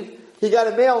leave, he got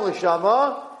a male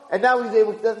neshama, and now he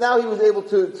was able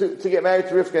to get married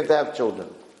to Rivka and to have children.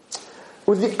 It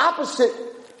was the opposite.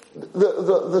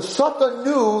 The Satan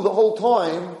knew the whole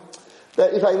time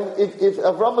that if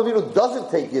Avraham Avinu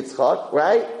doesn't take Yitzchak,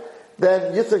 right,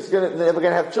 then Yitzchak's never going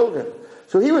to have children.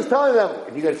 So he was telling them,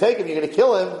 if you're going to take him, you're going to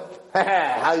kill him.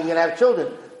 How are you going to have children?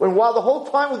 While the whole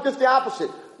time was just the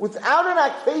opposite. Without an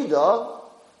Akedah,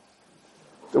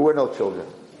 there were no children.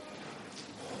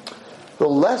 The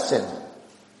lesson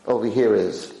over here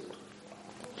is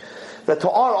that to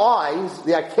our eyes,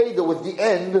 the Akedah was the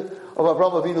end of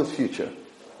Avraham Avinu's future.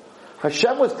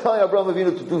 Hashem was telling Avraham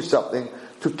Avinu to do something,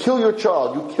 to kill your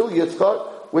child. You kill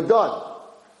Yitzchak, we're done.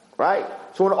 Right?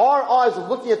 So when our eyes are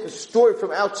looking at the story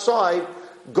from outside,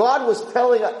 God was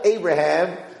telling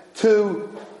Abraham to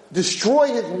destroy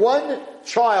his one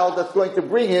child that's going to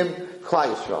bring him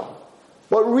Klal Yisrael.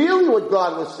 But really what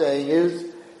God was saying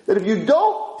is that if you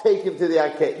don't take him to the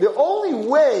Akedah, the only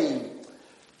way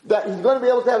that he's going to be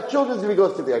able to have children is if he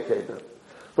goes to the Akedah.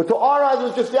 But to our eyes it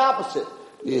was just the opposite.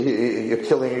 You're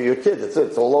killing your kid, that's it,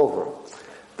 it's all over.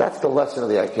 That's the lesson of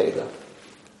the Akedah.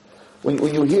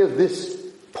 When you hear this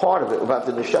part of it, about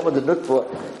the neshama, the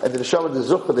nutfa, and the neshama, the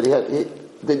zukha that he had,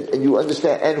 and you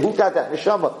understand, and who got that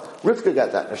neshama? Rivka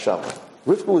got that neshama.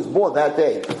 Rivka was born that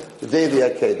day, the day of the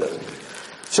Akedah.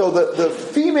 So the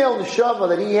female neshama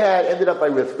that he had ended up by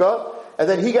Rivka, and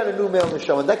then he got a new male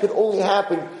neshama, and that could only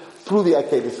happen through the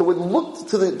Akedah. So it looked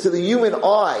to the human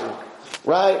eye,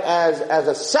 right, as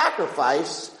a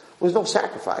sacrifice. It was no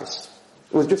sacrifice.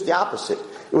 It was just the opposite.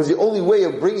 It was the only way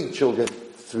of bringing children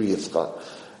through Yitzchak.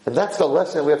 And that's the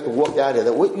lesson we have to walk out here,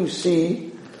 that what you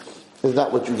see is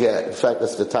not what you get. In fact,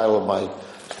 that's the title of my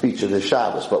speech of the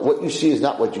Shabbos. But what you see is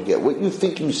not what you get. What you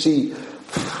think you see,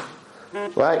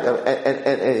 right?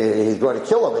 And he's going to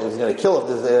kill him, and he's going to kill him.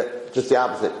 This is just the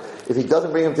opposite. If he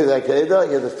doesn't bring him to the Akedah,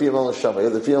 he has a female neshama. He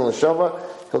has a female neshama,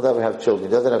 he'll never have children.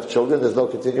 He doesn't have children, there's no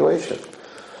continuation.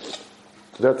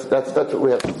 That's what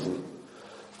we have to see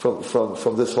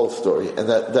from this whole story. And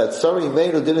that Sarah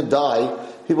Imeinu didn't die,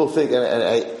 people think,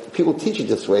 and people teach it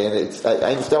this way, and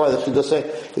I understand why the Shidduch saying,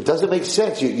 it doesn't make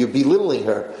sense, you're belittling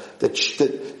her, that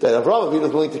Avraham Avinu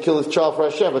is willing to kill his child for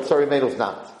Hashem, but Sarah Imeinu's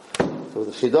not. So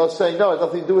the Shidduch is saying, no, it has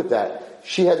nothing to do with that.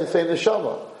 She had the same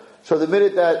neshama. So the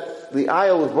minute that the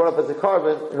ayah was brought up as a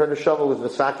carbon, her neshama was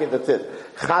Mesakin, that's it.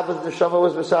 Chava's neshama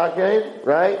was Mesakin,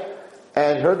 right?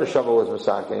 and her neshama was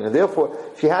masakin, and therefore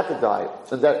she had to die.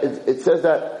 And that it says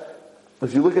that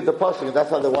if you look at the pasuk, and that's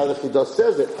how the why the Chidah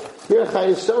says it. Here in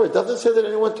Chayei Sarah, it doesn't say that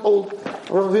anyone told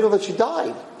Avraham Avinu that she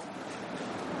died.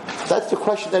 That's the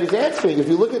question that he's answering. If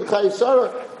you look at Chayei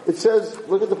Sarah, it says,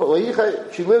 look at the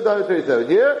she lived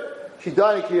 137 years. She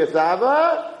died in Kiryas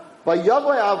Arba. By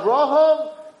Yavai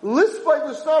Avraham, list by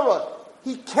the Sarah.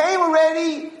 He came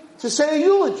already to say a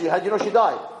eulogy. How do you know she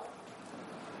died?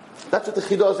 That's what the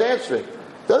Chidah is answering.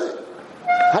 Does it?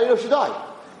 How do you know she died?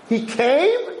 He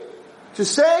came to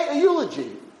say a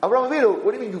eulogy. Avraham Avinu,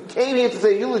 what do you mean you came here to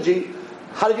say a eulogy?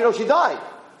 How did you know she died?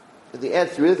 And the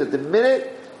answer is that the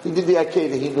minute he did the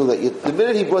Akedah, he knew that. The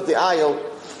minute he brought the ayil,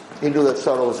 he knew that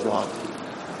Sarah was gone.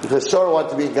 Because Sarah wanted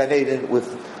to be in Gan Eden with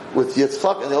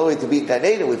Yitzchak, and the only way to be in Gan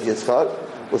Eden with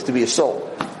Yitzchak was to be a soul.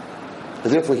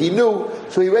 And therefore he knew,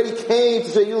 so he already came to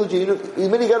say eulogy. The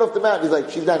minute he got off the mountain, he's like,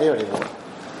 she's not here anymore.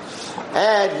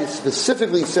 And he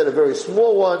specifically said a very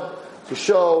small one to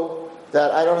show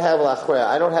that I don't have lachreya,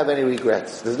 I don't have any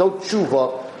regrets. There's no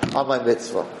tshuva on my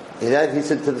mitzvah. And then he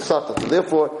said to the Satan, so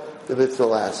therefore the mitzvah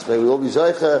lasts. May we all be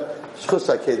Zaycha,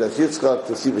 Shchus HaKedas Yitzchak,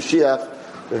 to see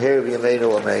Mashiach, to hear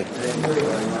V'yameinu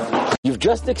Amen. You've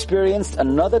just experienced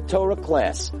another Torah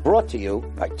class brought to you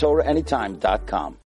by TorahAnytime.com.